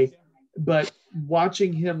to say, but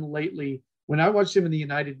watching him lately, when I watched him in the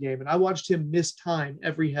United game and I watched him miss time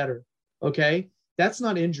every header, okay, that's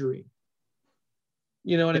not injury.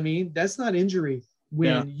 You know what I mean? That's not injury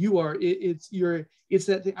when you are, it's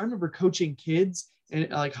that thing. I remember coaching kids and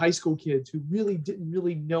like high school kids who really didn't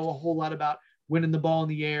really know a whole lot about winning the ball in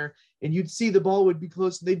the air. And you'd see the ball would be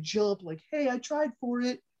close and they'd jump like, hey, I tried for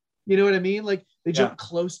it. You know what I mean? Like they jump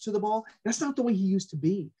close to the ball. That's not the way he used to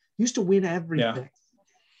be. He used to win everything. Yeah.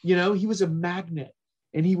 You know, he was a magnet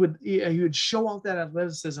and he would show off that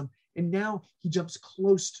athleticism. And now he jumps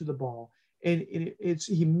close to the ball and he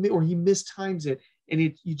mistimes it.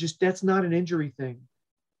 And that's not an injury thing.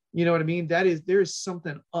 You know what I mean? There is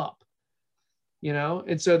something up, you know?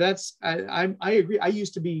 And so I agree. I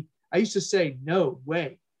used to say, no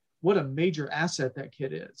way, what a major asset that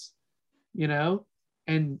kid is, you know?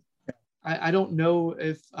 And I don't know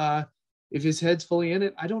if his head's fully in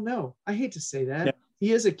it. I don't know. I hate to say that. Yeah.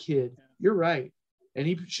 He is a kid. You're right. And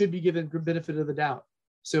he should be given the benefit of the doubt.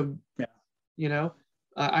 So, you know,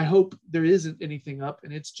 I hope there isn't anything up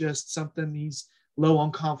and it's just something he's low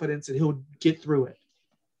on confidence and he'll get through it.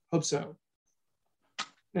 Hope so.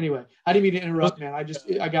 Anyway, I didn't mean to interrupt, man.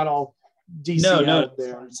 I got all DC out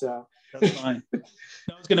there. So that's fine. I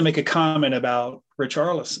was going to make a comment about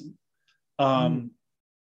Richarlison.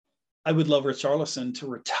 I would love Richarlison to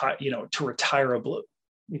retire a Blue.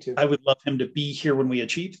 Me too. I would love him to be here when we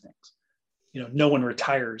achieve things. You know, no one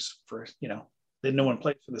retires for, you know, that no one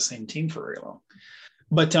plays for the same team for very long.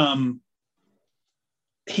 But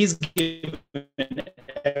he's given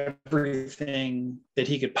everything that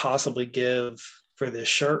he could possibly give for this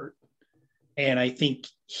shirt. And I think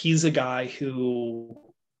he's a guy who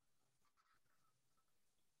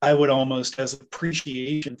I would almost, as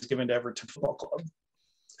appreciation, given to Everton Football Club,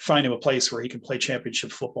 find him a place where he can play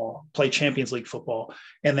championship football, play Champions League football,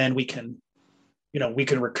 and then we can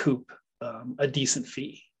recoup a decent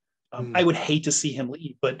fee. I would hate to see him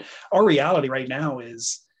leave, but our reality right now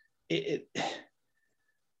is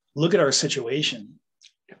look at our situation.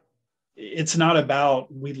 It's not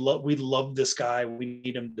about we love this guy, we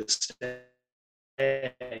need him to stay.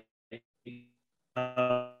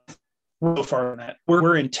 We're so far from that.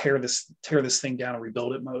 We're in tear this thing down and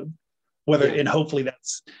rebuild it mode. And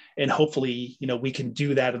hopefully, you know, we can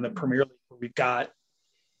do that in the Premier League where we've got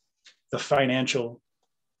the financial,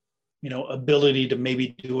 you know, ability to maybe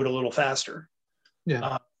do it a little faster.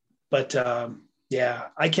 Yeah. That's a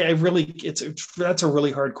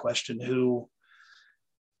really hard question who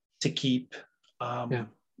to keep,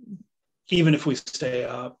 even if we stay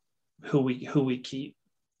up, who we keep.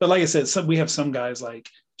 But like I said, we have some guys like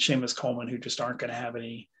Seamus Coleman who just aren't going to have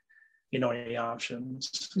any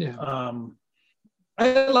options. Yeah.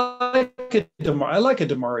 I like a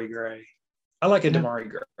Damari Gray. Damari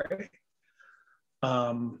Gray.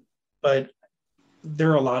 But there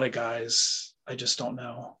are a lot of guys I just don't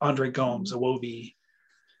know. Andre Gomes, Iwobi.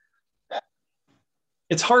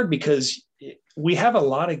 It's hard because we have a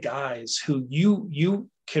lot of guys who you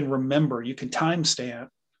can remember, you can timestamp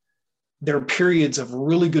their periods of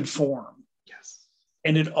really good form. Yes.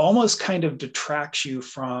 And it almost kind of detracts you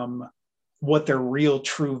from what their real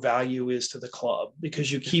true value is to the club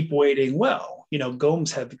because you keep waiting. Well, you know,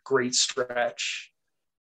 Gomes had a great stretch,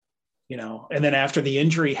 you know, and then after the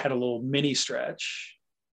injury had a little mini stretch.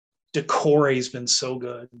 Decore's been so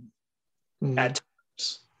good at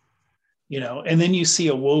times, you know, and then you see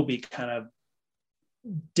Iwobi kind of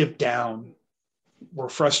dip down. We're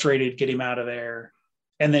frustrated, get him out of there.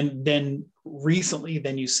 And then recently,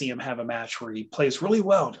 you see him have a match where he plays really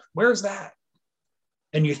well. Where's that?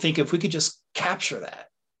 And you think if we could just capture that,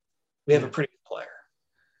 we have a pretty good player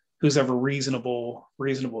who's of a reasonable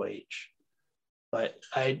age. But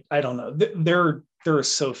I don't know. There are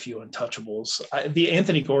so few untouchables. The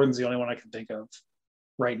Anthony Gordon's the only one I can think of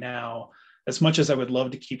right now. As much as I would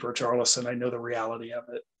love to keep Richarlison, I know the reality of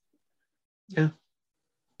it. Yeah.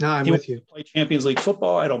 No, I'm with you. Play Champions League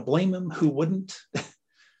football. I don't blame him. Who wouldn't?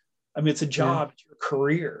 I mean, it's a job, it's your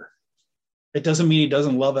career. It doesn't mean he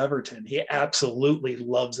doesn't love Everton. He absolutely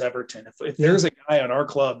loves Everton. If there's a guy on our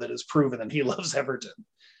club that has proven that he loves Everton,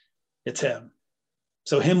 it's him.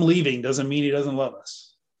 So him leaving doesn't mean he doesn't love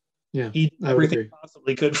us. Yeah, he did everything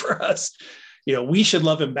possibly could for us. You know, we should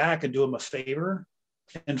love him back and do him a favor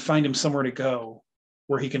and find him somewhere to go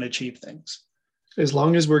where he can achieve things. As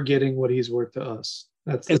long as we're getting what he's worth to us.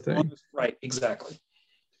 That's the thing. Right, exactly.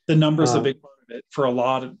 The number's a big part of it for a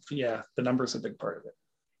lot of, the number's a big part of it.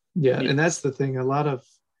 Yeah, and that's the thing. A lot of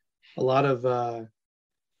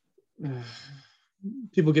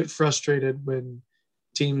people get frustrated when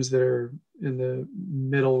teams that are the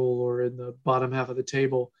middle or in the bottom half of the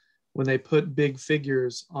table when they put big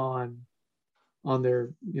figures on their,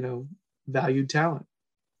 valued talent.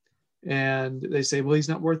 And they say, well, he's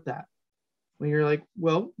not worth that. When you're like,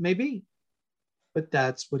 well, maybe, but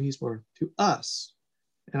that's what he's worth to us.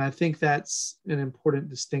 And I think that's an important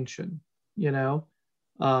distinction, look,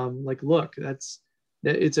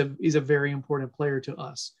 he's a very important player to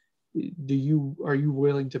us. Are you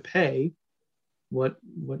willing to pay what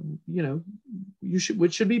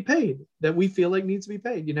what should be paid, that we feel like needs to be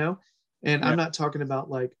paid, and yeah. I'm not talking about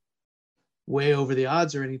like way over the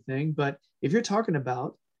odds or anything, but if you're talking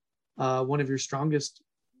about one of your strongest,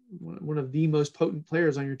 one of the most potent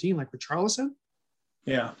players on your team, like Richarlison,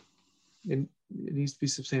 yeah, it needs to be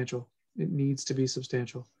substantial. It needs to be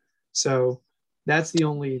substantial. So that's the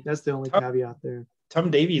only caveat there.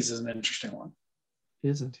 Tom Davies is an interesting one,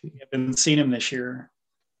 isn't he? I've been seeing him this year.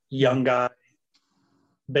 Young guy.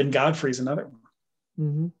 Ben Godfrey's another one.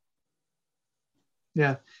 Mm-hmm.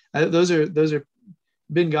 Yeah, those are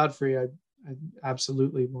Ben Godfrey. I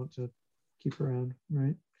absolutely want to keep around.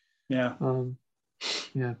 Right. Yeah.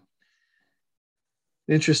 Yeah.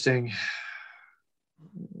 Interesting.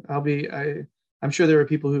 I'm sure there are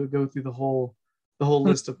people who would go through the whole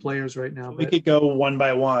list of players right now. We could go one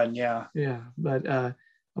by one. Yeah. Yeah. But I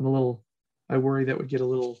worry that would get a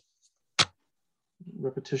little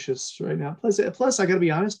repetitious right now. Plus I got to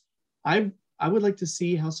be honest, I would like to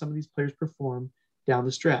see how some of these players perform down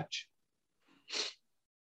the stretch.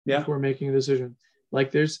 Yeah. Before making a decision.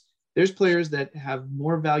 Like there's players that have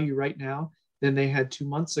more value right now than they had 2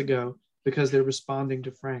 months ago because they're responding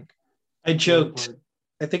to Frank. I joked.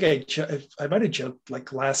 I think I might have joked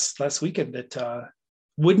like last weekend that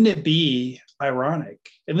wouldn't it be ironic?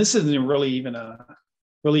 And this isn't really even a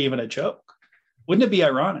joke. Wouldn't it be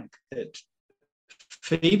ironic that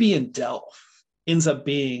Fabian Delph ends up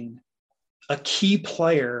being a key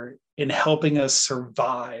player in helping us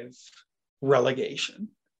survive relegation?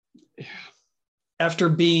 Yeah. After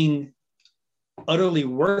being utterly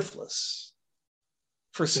worthless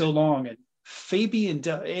for so long. And Fabian,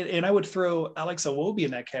 and I would throw Alex Iwobi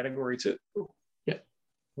in that category too. Yeah.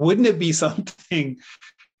 Wouldn't it be something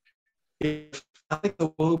if Alex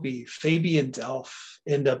Iwobi, Fabian Delph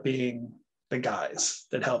end up being the guys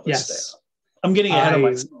that help us stay up? I'm getting ahead of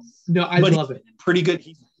myself. No, I love it. Pretty good.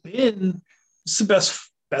 He's been, it's the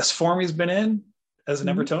best form he's been in as an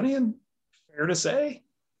Evertonian. Fair to say.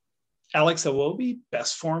 Alex Iwobi,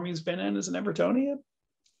 best form he's been in as an Evertonian.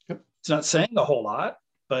 Yep. It's not saying a whole lot,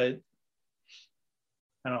 but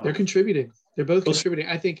I don't know. They're contributing. They're both contributing.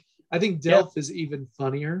 I think Delph is even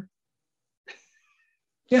funnier.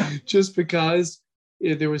 Yeah. Just because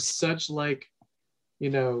there was such almost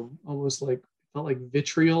like felt like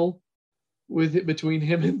vitriol with it between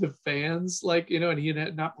him and the fans, and he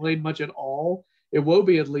had not played much at all.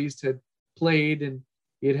 Iwobi at least had played, and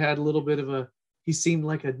he had a little bit of he seemed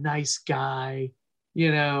like a nice guy,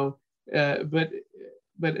 but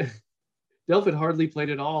Delph had hardly played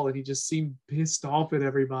at all, and he just seemed pissed off at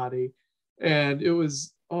everybody. And it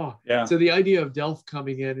was, So the idea of Delph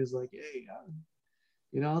coming in is like, hey,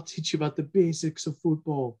 I'll teach you about the basics of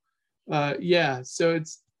football. So yes,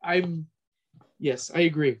 I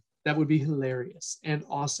agree. That would be hilarious and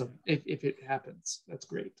awesome if it happens. That's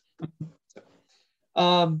great.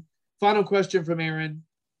 Final question from Aaron.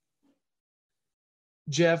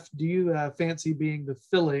 Jeff, do you fancy being the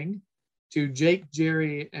filling to Jake,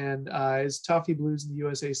 Jerry, and I's Toffee Blues in the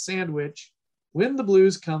USA sandwich when the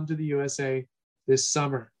Blues come to the USA this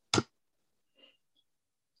summer?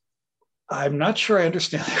 I'm not sure I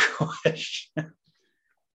understand the question.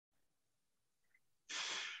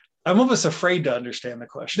 I'm almost afraid to understand the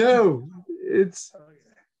question. No, it's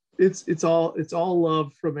all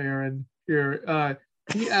love from Aaron here.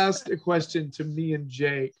 He asked a question to me and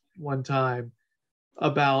Jake one time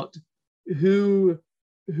about who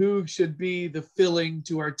should be the filling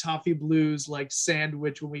to our Toffee Blues like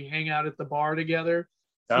sandwich when we hang out at the bar together.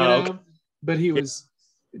 Okay. But he was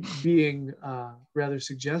being rather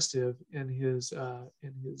suggestive in his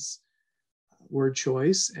word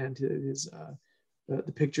choice and his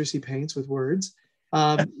the pictures he paints with words.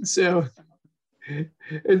 So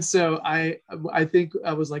I think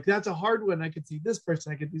I was like, that's a hard one. I could see this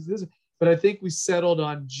person, I could see this, but I think we settled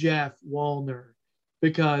on Jeff Wallner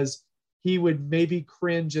because he would maybe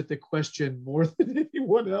cringe at the question more than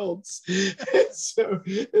anyone else. So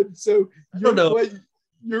I don't know.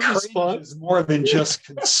 Your response is more than just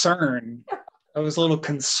concern. I was a little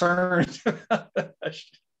concerned.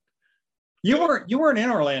 You weren't in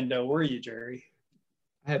Orlando, were you, Jerry?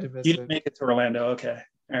 I had to miss You didn't make it to Orlando. Okay.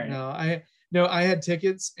 All right. No, I had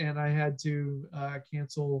tickets and I had to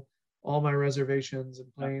cancel all my reservations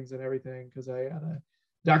and planes and everything because I had a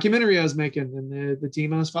documentary I was making, and the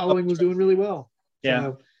team I was following was doing really well. Yeah.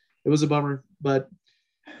 So it was a bummer, but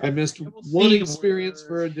I missed one experience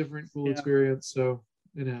for a different cool experience. So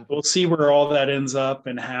it happened. We'll see where all that ends up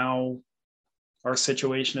and how our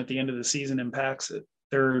situation at the end of the season impacts it.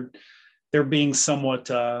 They're being somewhat,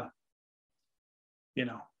 they're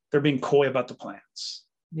being coy about the plans.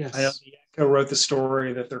 Yes. I know the Echo wrote the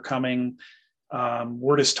story that they're coming.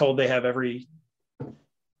 We're just told they have every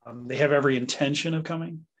intention of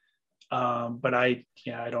coming. But I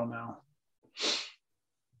don't know.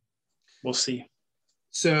 We'll see.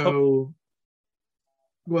 So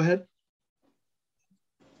go ahead.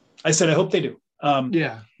 I said, I hope they do.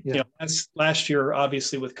 Yeah. Last year,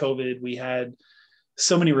 obviously with COVID, we had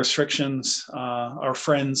so many restrictions. Our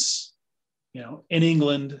friends, in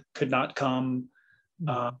England could not come.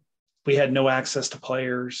 We had no access to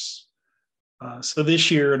players. So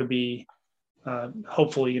this year it'll be,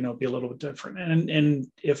 hopefully, be a little bit different. And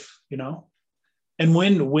if, and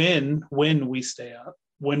when we stay up,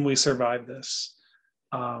 when we survive this,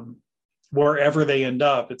 wherever they end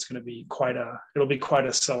up, it's going to be quite a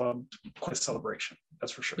celebration.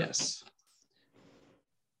 That's for sure. Yes.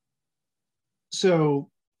 So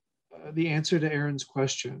the answer to Aaron's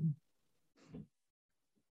question.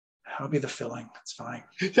 I'll be the filling. It's fine.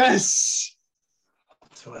 Yes.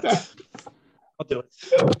 I'll do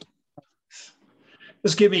it.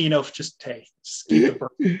 Just give me, just keep the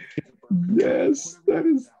burn. Yes, that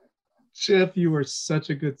is. Jeff, you are such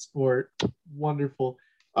a good sport. Wonderful.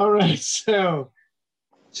 All right, so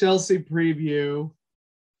Chelsea preview.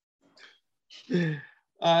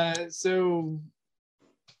 So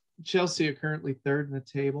Chelsea are currently third in the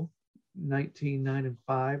table,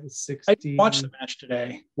 19-9-5 with 16. I watched the match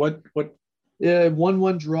today. What?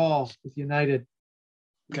 1-1 draw with United.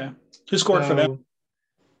 Okay. Who scored for them?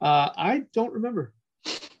 I don't remember.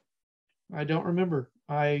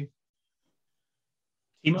 Timo?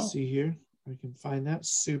 Let's see here. I can find that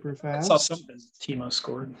super fast. I saw something. Timo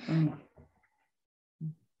scored.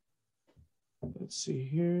 Let's see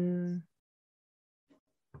here.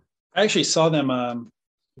 I actually saw them.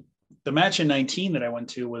 The match in 19 that I went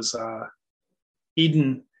to was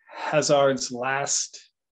Eden Hazard's last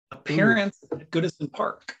appearance at Goodison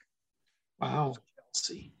Park. Wow.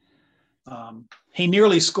 Chelsea. He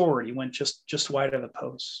nearly scored. He went just wide of the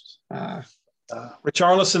post.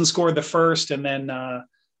 Richarlison scored the first, and then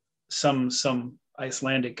some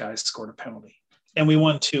Icelandic guys scored a penalty, and we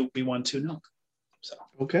won 2-0. So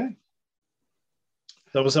okay.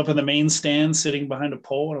 I was up in the main stand, sitting behind a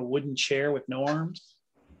pole in a wooden chair with no arms.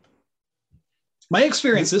 My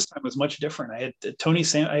experience this time was much different. I had Tony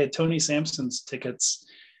Sampson's tickets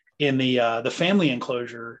in the family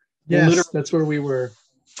enclosure. Yes, that's where we were.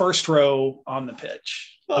 First row on the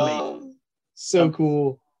pitch. Oh, so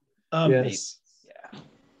cool. Yes. Yeah.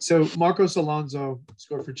 So Marcos Alonso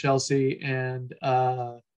scored for Chelsea, and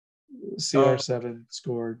CR7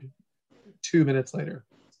 scored 2 minutes later.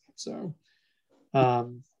 So,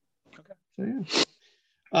 okay. So yeah.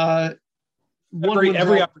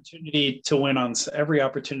 Every opportunity to win on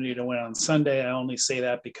Sunday. I only say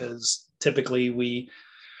that because typically we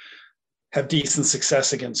have decent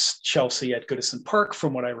success against Chelsea at Goodison Park,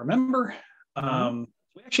 from what I remember. We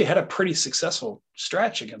actually had a pretty successful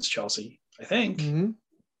stretch against Chelsea, I think.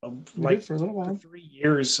 Like for a little while. 3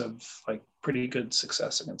 years of pretty good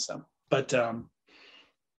success against them. But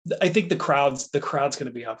I think the crowd's going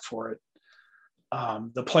to be up for it.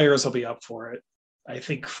 The players will be up for it. I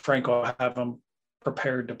think Frank will have them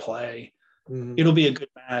prepared to play. It'll be a good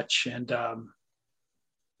match, and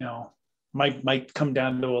might come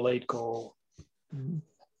down to a late goal.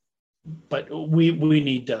 But we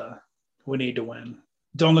need to win.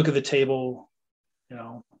 Don't look at the table,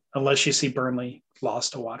 unless you see Burnley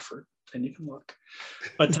lost to Watford, then you can look.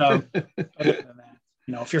 But other than that,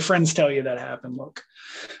 if your friends tell you that happened, look.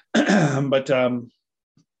 But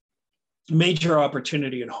major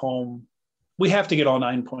opportunity at home. We have to get all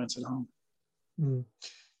 9 points at home.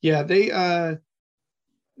 Yeah, they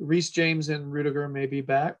Reece James and Rudiger may be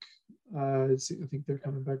back. I think they're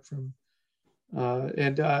coming back from,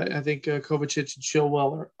 and I think Kovacic and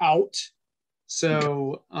Chilwell are out.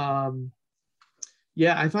 So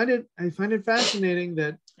yeah, I find it fascinating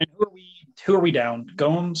that. And who are we down?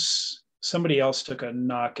 Gomes. Somebody else took a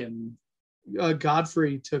knock, and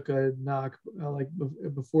Godfrey took a knock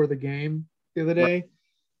before the game the other day. Right.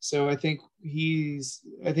 So I think he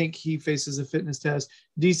faces a fitness test.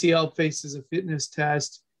 DCL faces a fitness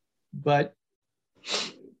test, but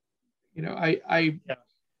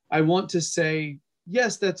I want to say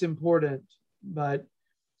yes, that's important, but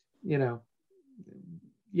yeah,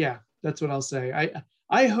 That's what I'll say.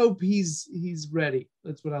 I hope he's ready.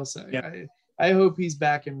 That's what I'll say. Yeah. I hope he's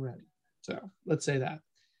back and ready. So let's say that.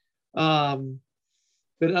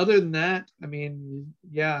 But other than that, I mean,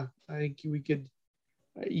 yeah, I think we could.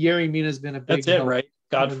 Yerry Mina's been a big. That's it, help right?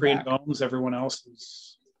 Godfrey and back. Gomes. Everyone else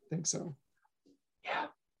is. I think so. Yeah,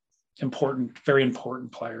 important, very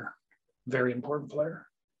important player. Very important player.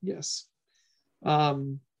 Yes. But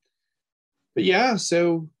yeah,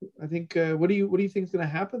 so I think what do you think is going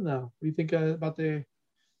to happen though? What do you think about the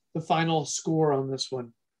final score on this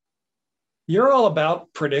one? You're all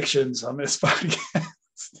about predictions on this podcast.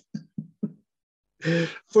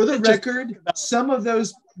 For the record, some of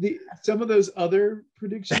those other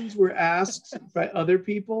predictions were asked by other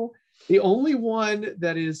people. The only one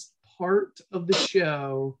that is part of the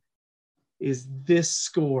show is this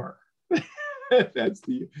score. That's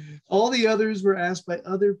all the others were asked by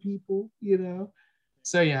other people, you know.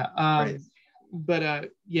 So yeah, Right.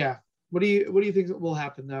 But yeah, what do you think will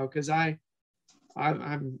happen though? Because I'm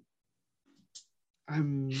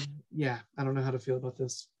yeah, I don't know how to feel about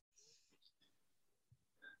this.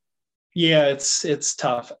 Yeah, it's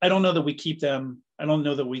tough. I don't know that we keep them. I don't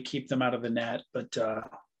know that we keep them out of the net, but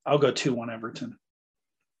I'll go 2-1 Everton.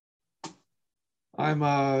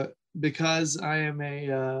 I'm because I am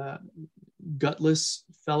a gutless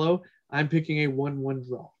fellow, I'm picking a 1-1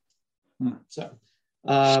 draw. So,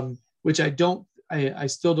 which I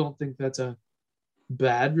still don't think that's a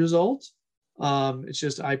bad result. It's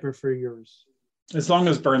just I prefer yours. As long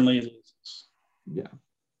as Burnley loses. Yeah.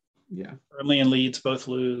 Burnley and Leeds both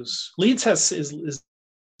lose. Leeds is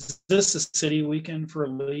this a city weekend for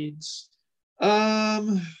Leeds?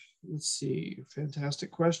 Let's see.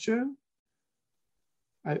 Fantastic question.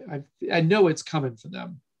 I know it's coming for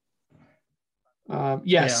them.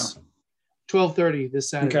 Yes. Yeah. 12:30 this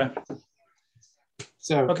Saturday. Okay.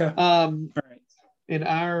 So okay. All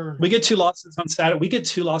right. We get 2 losses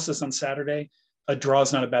on Saturday. A draw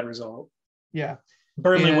is not a bad result. Yeah.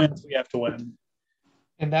 Burnley wins, we have to win.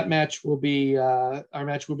 And that match will be our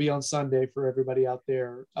match will be on Sunday for everybody out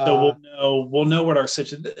there. So we'll know what our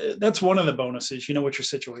situation. That's one of the bonuses. You know what your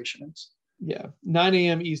situation is. Yeah, 9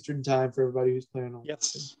 a.m. Eastern time for everybody who's playing on.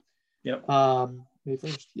 Yes. Yep. May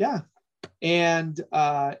 1st. Yeah, and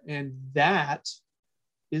that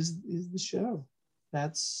is the show.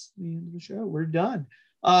 That's the end of the show. We're done.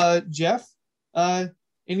 Jeff,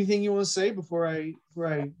 anything you want to say before I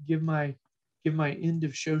give my end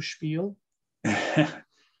of show spiel?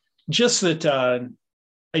 Just that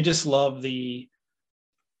I just love the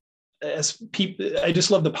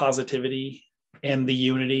positivity and the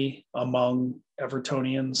unity among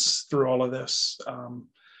Evertonians through all of this.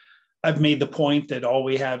 I've made the point that all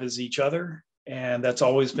we have is each other, and that's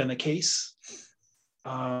always been the case.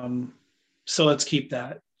 So let's keep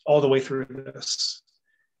that all the way through this.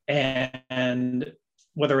 And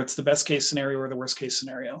whether it's the best case scenario or the worst case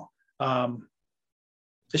scenario,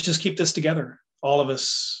 let's just keep this together. All of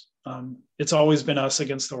us. It's always been us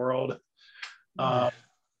against the world.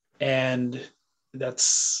 And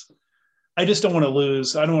I just don't want to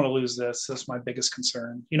lose. I don't want to lose this. That's my biggest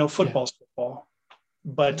concern. You know, football's football,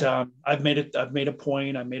 but I've made a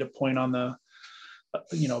point. I made a point on the,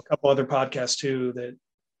 a couple other podcasts too, that,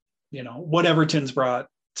 what Everton's brought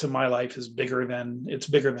to my life is bigger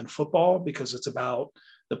than football, because it's about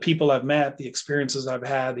the people I've met, the experiences I've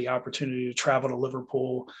had, the opportunity to travel to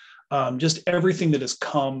Liverpool, just everything that has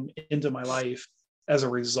come into my life as a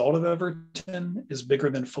result of Everton is bigger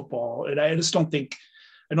than football. And I don't think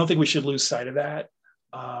we should lose sight of that.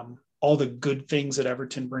 All the good things that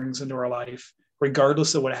Everton brings into our life,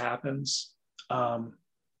 regardless of what happens.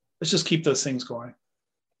 Let's just keep those things going.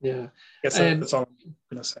 Yeah. That's all I'm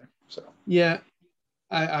going to say. So, yeah,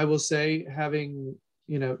 I will say, having,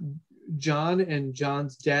 John and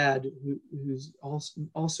John's dad, who's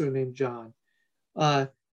also named John,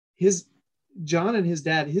 John and his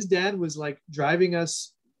dad was like driving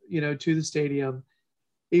us, to the stadium.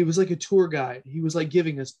 He was like a tour guide. He was like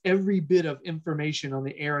giving us every bit of information on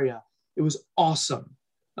the area. It was awesome.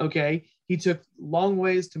 Okay. He took long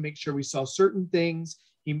ways to make sure we saw certain things.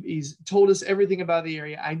 He's told us everything about the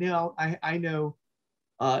area. I know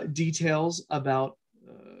details about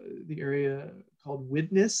the area called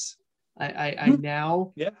Widnes. I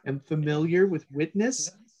now am familiar with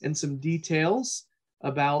Widnes and some details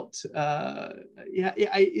about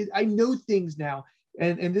I know things now,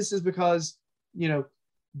 and this is because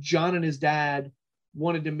John and his dad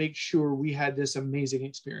wanted to make sure we had this amazing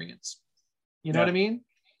experience. You know what I mean?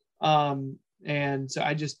 And so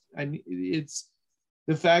it's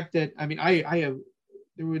the fact that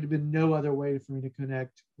there would have been no other way for me to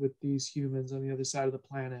connect with these humans on the other side of the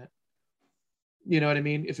planet You know what I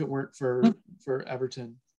mean? If it weren't for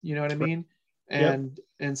Everton, you know what I mean? Yep.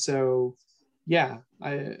 And so, yeah,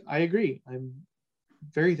 I agree. I'm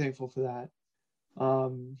very thankful for that.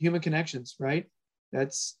 Human connections, right?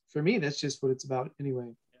 That's for me. That's just what it's about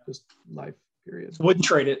anyway. Just life, period. Wouldn't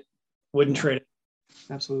trade it. Wouldn't trade it.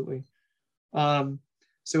 Absolutely.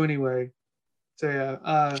 So anyway, so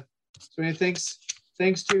yeah. So anyway,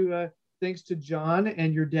 thanks to John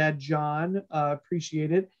and your dad, John.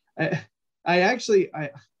 Appreciate it.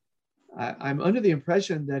 I'm under the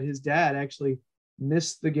impression that his dad actually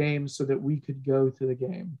missed the game so that we could go to the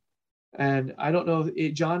game. And I don't know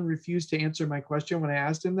if John refused to answer my question when I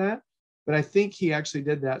asked him that, but I think he actually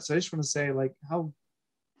did that. So I just want to say, like, how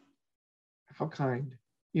kind,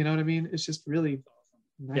 you know what I mean? It's just really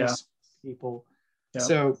nice people. Yeah.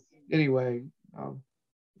 So anyway,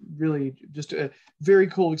 really just a very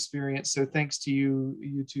cool experience. So thanks to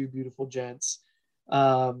you two beautiful gents.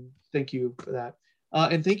 Thank you for that.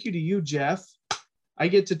 And thank you to you, Jeff. I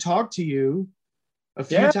get to talk to you a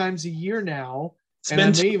few times a year now. And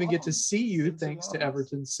I may even get to see you thanks to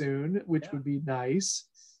Everton soon, which would be nice.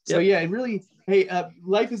 So yeah, and really, hey,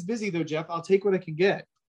 life is busy though, Jeff. I'll take what I can get.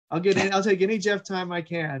 I'll take any Jeff time I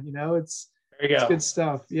can. You know, it's good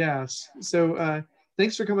stuff. Yes. So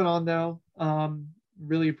thanks for coming on though.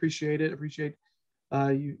 Really appreciate it. Appreciate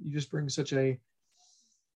you just bring such a,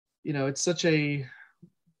 you know, it's such a,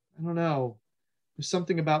 I don't know. There's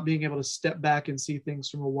something about being able to step back and see things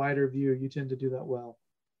from a wider view. You tend to do that well.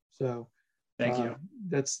 So thank you.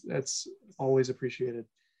 That's always appreciated.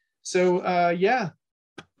 So yeah.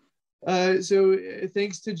 So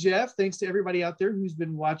thanks to Jeff, thanks to everybody out there who's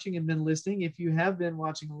been watching and been listening. If you have been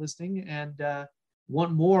watching and listening and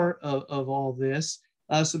want more of all this,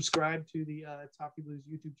 subscribe to the Toffee Blues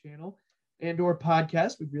YouTube channel and or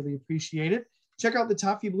podcast. We'd really appreciate it. Check out the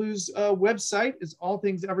Toffee Blues website. It's all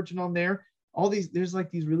things Everton on there. All these, there's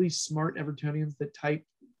like these really smart Evertonians that type,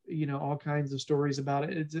 you know, all kinds of stories about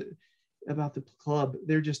it. It's about the club.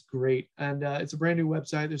 They're just great. And it's a brand new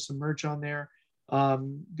website. There's some merch on there.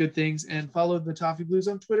 Good things. And follow the Toffee Blues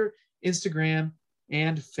on Twitter, Instagram,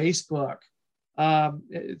 and Facebook.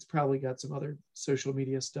 It's probably got some other social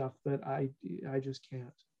media stuff, but I just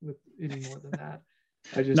can't with any more than that.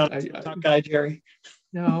 I just not TikTok guy, Jerry.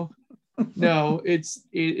 No, it's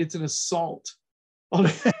an assault.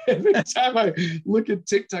 Every time I look at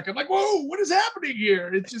TikTok, I'm like, whoa, what is happening here?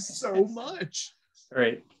 It's just so much.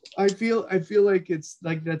 Right. I feel like it's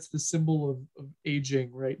like that's the symbol of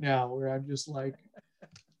aging right now, where I'm just like,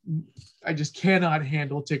 I just cannot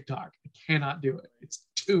handle TikTok. I cannot do it. It's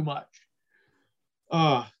too much.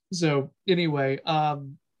 So anyway,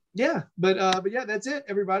 yeah, but yeah, that's it,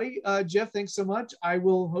 everybody. Jeff, thanks so much. I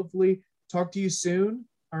will hopefully talk to you soon.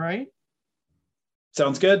 All right.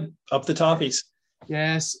 Sounds good. Up the Toffees.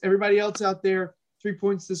 Yes. Everybody else out there, 3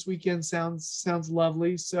 points this weekend sounds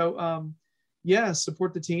lovely. So, yeah,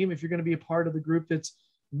 support the team. If you're going to be a part of the group that's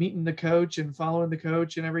meeting the coach and following the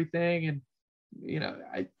coach and everything, and, you know,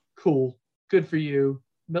 cool, good for you.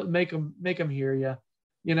 Make them hear you.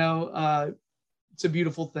 You know, it's a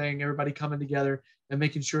beautiful thing. Everybody coming together and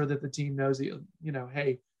making sure that the team knows that, you know,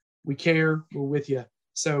 hey, we care, we're with you.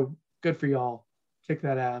 So good for y'all. Kick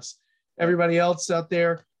that ass. Everybody else out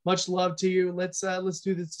there, much love to you. Let's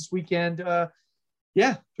do this weekend.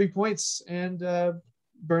 Yeah, 3 points and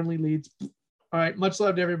Burnley leads. All right, much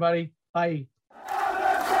love to everybody. Bye.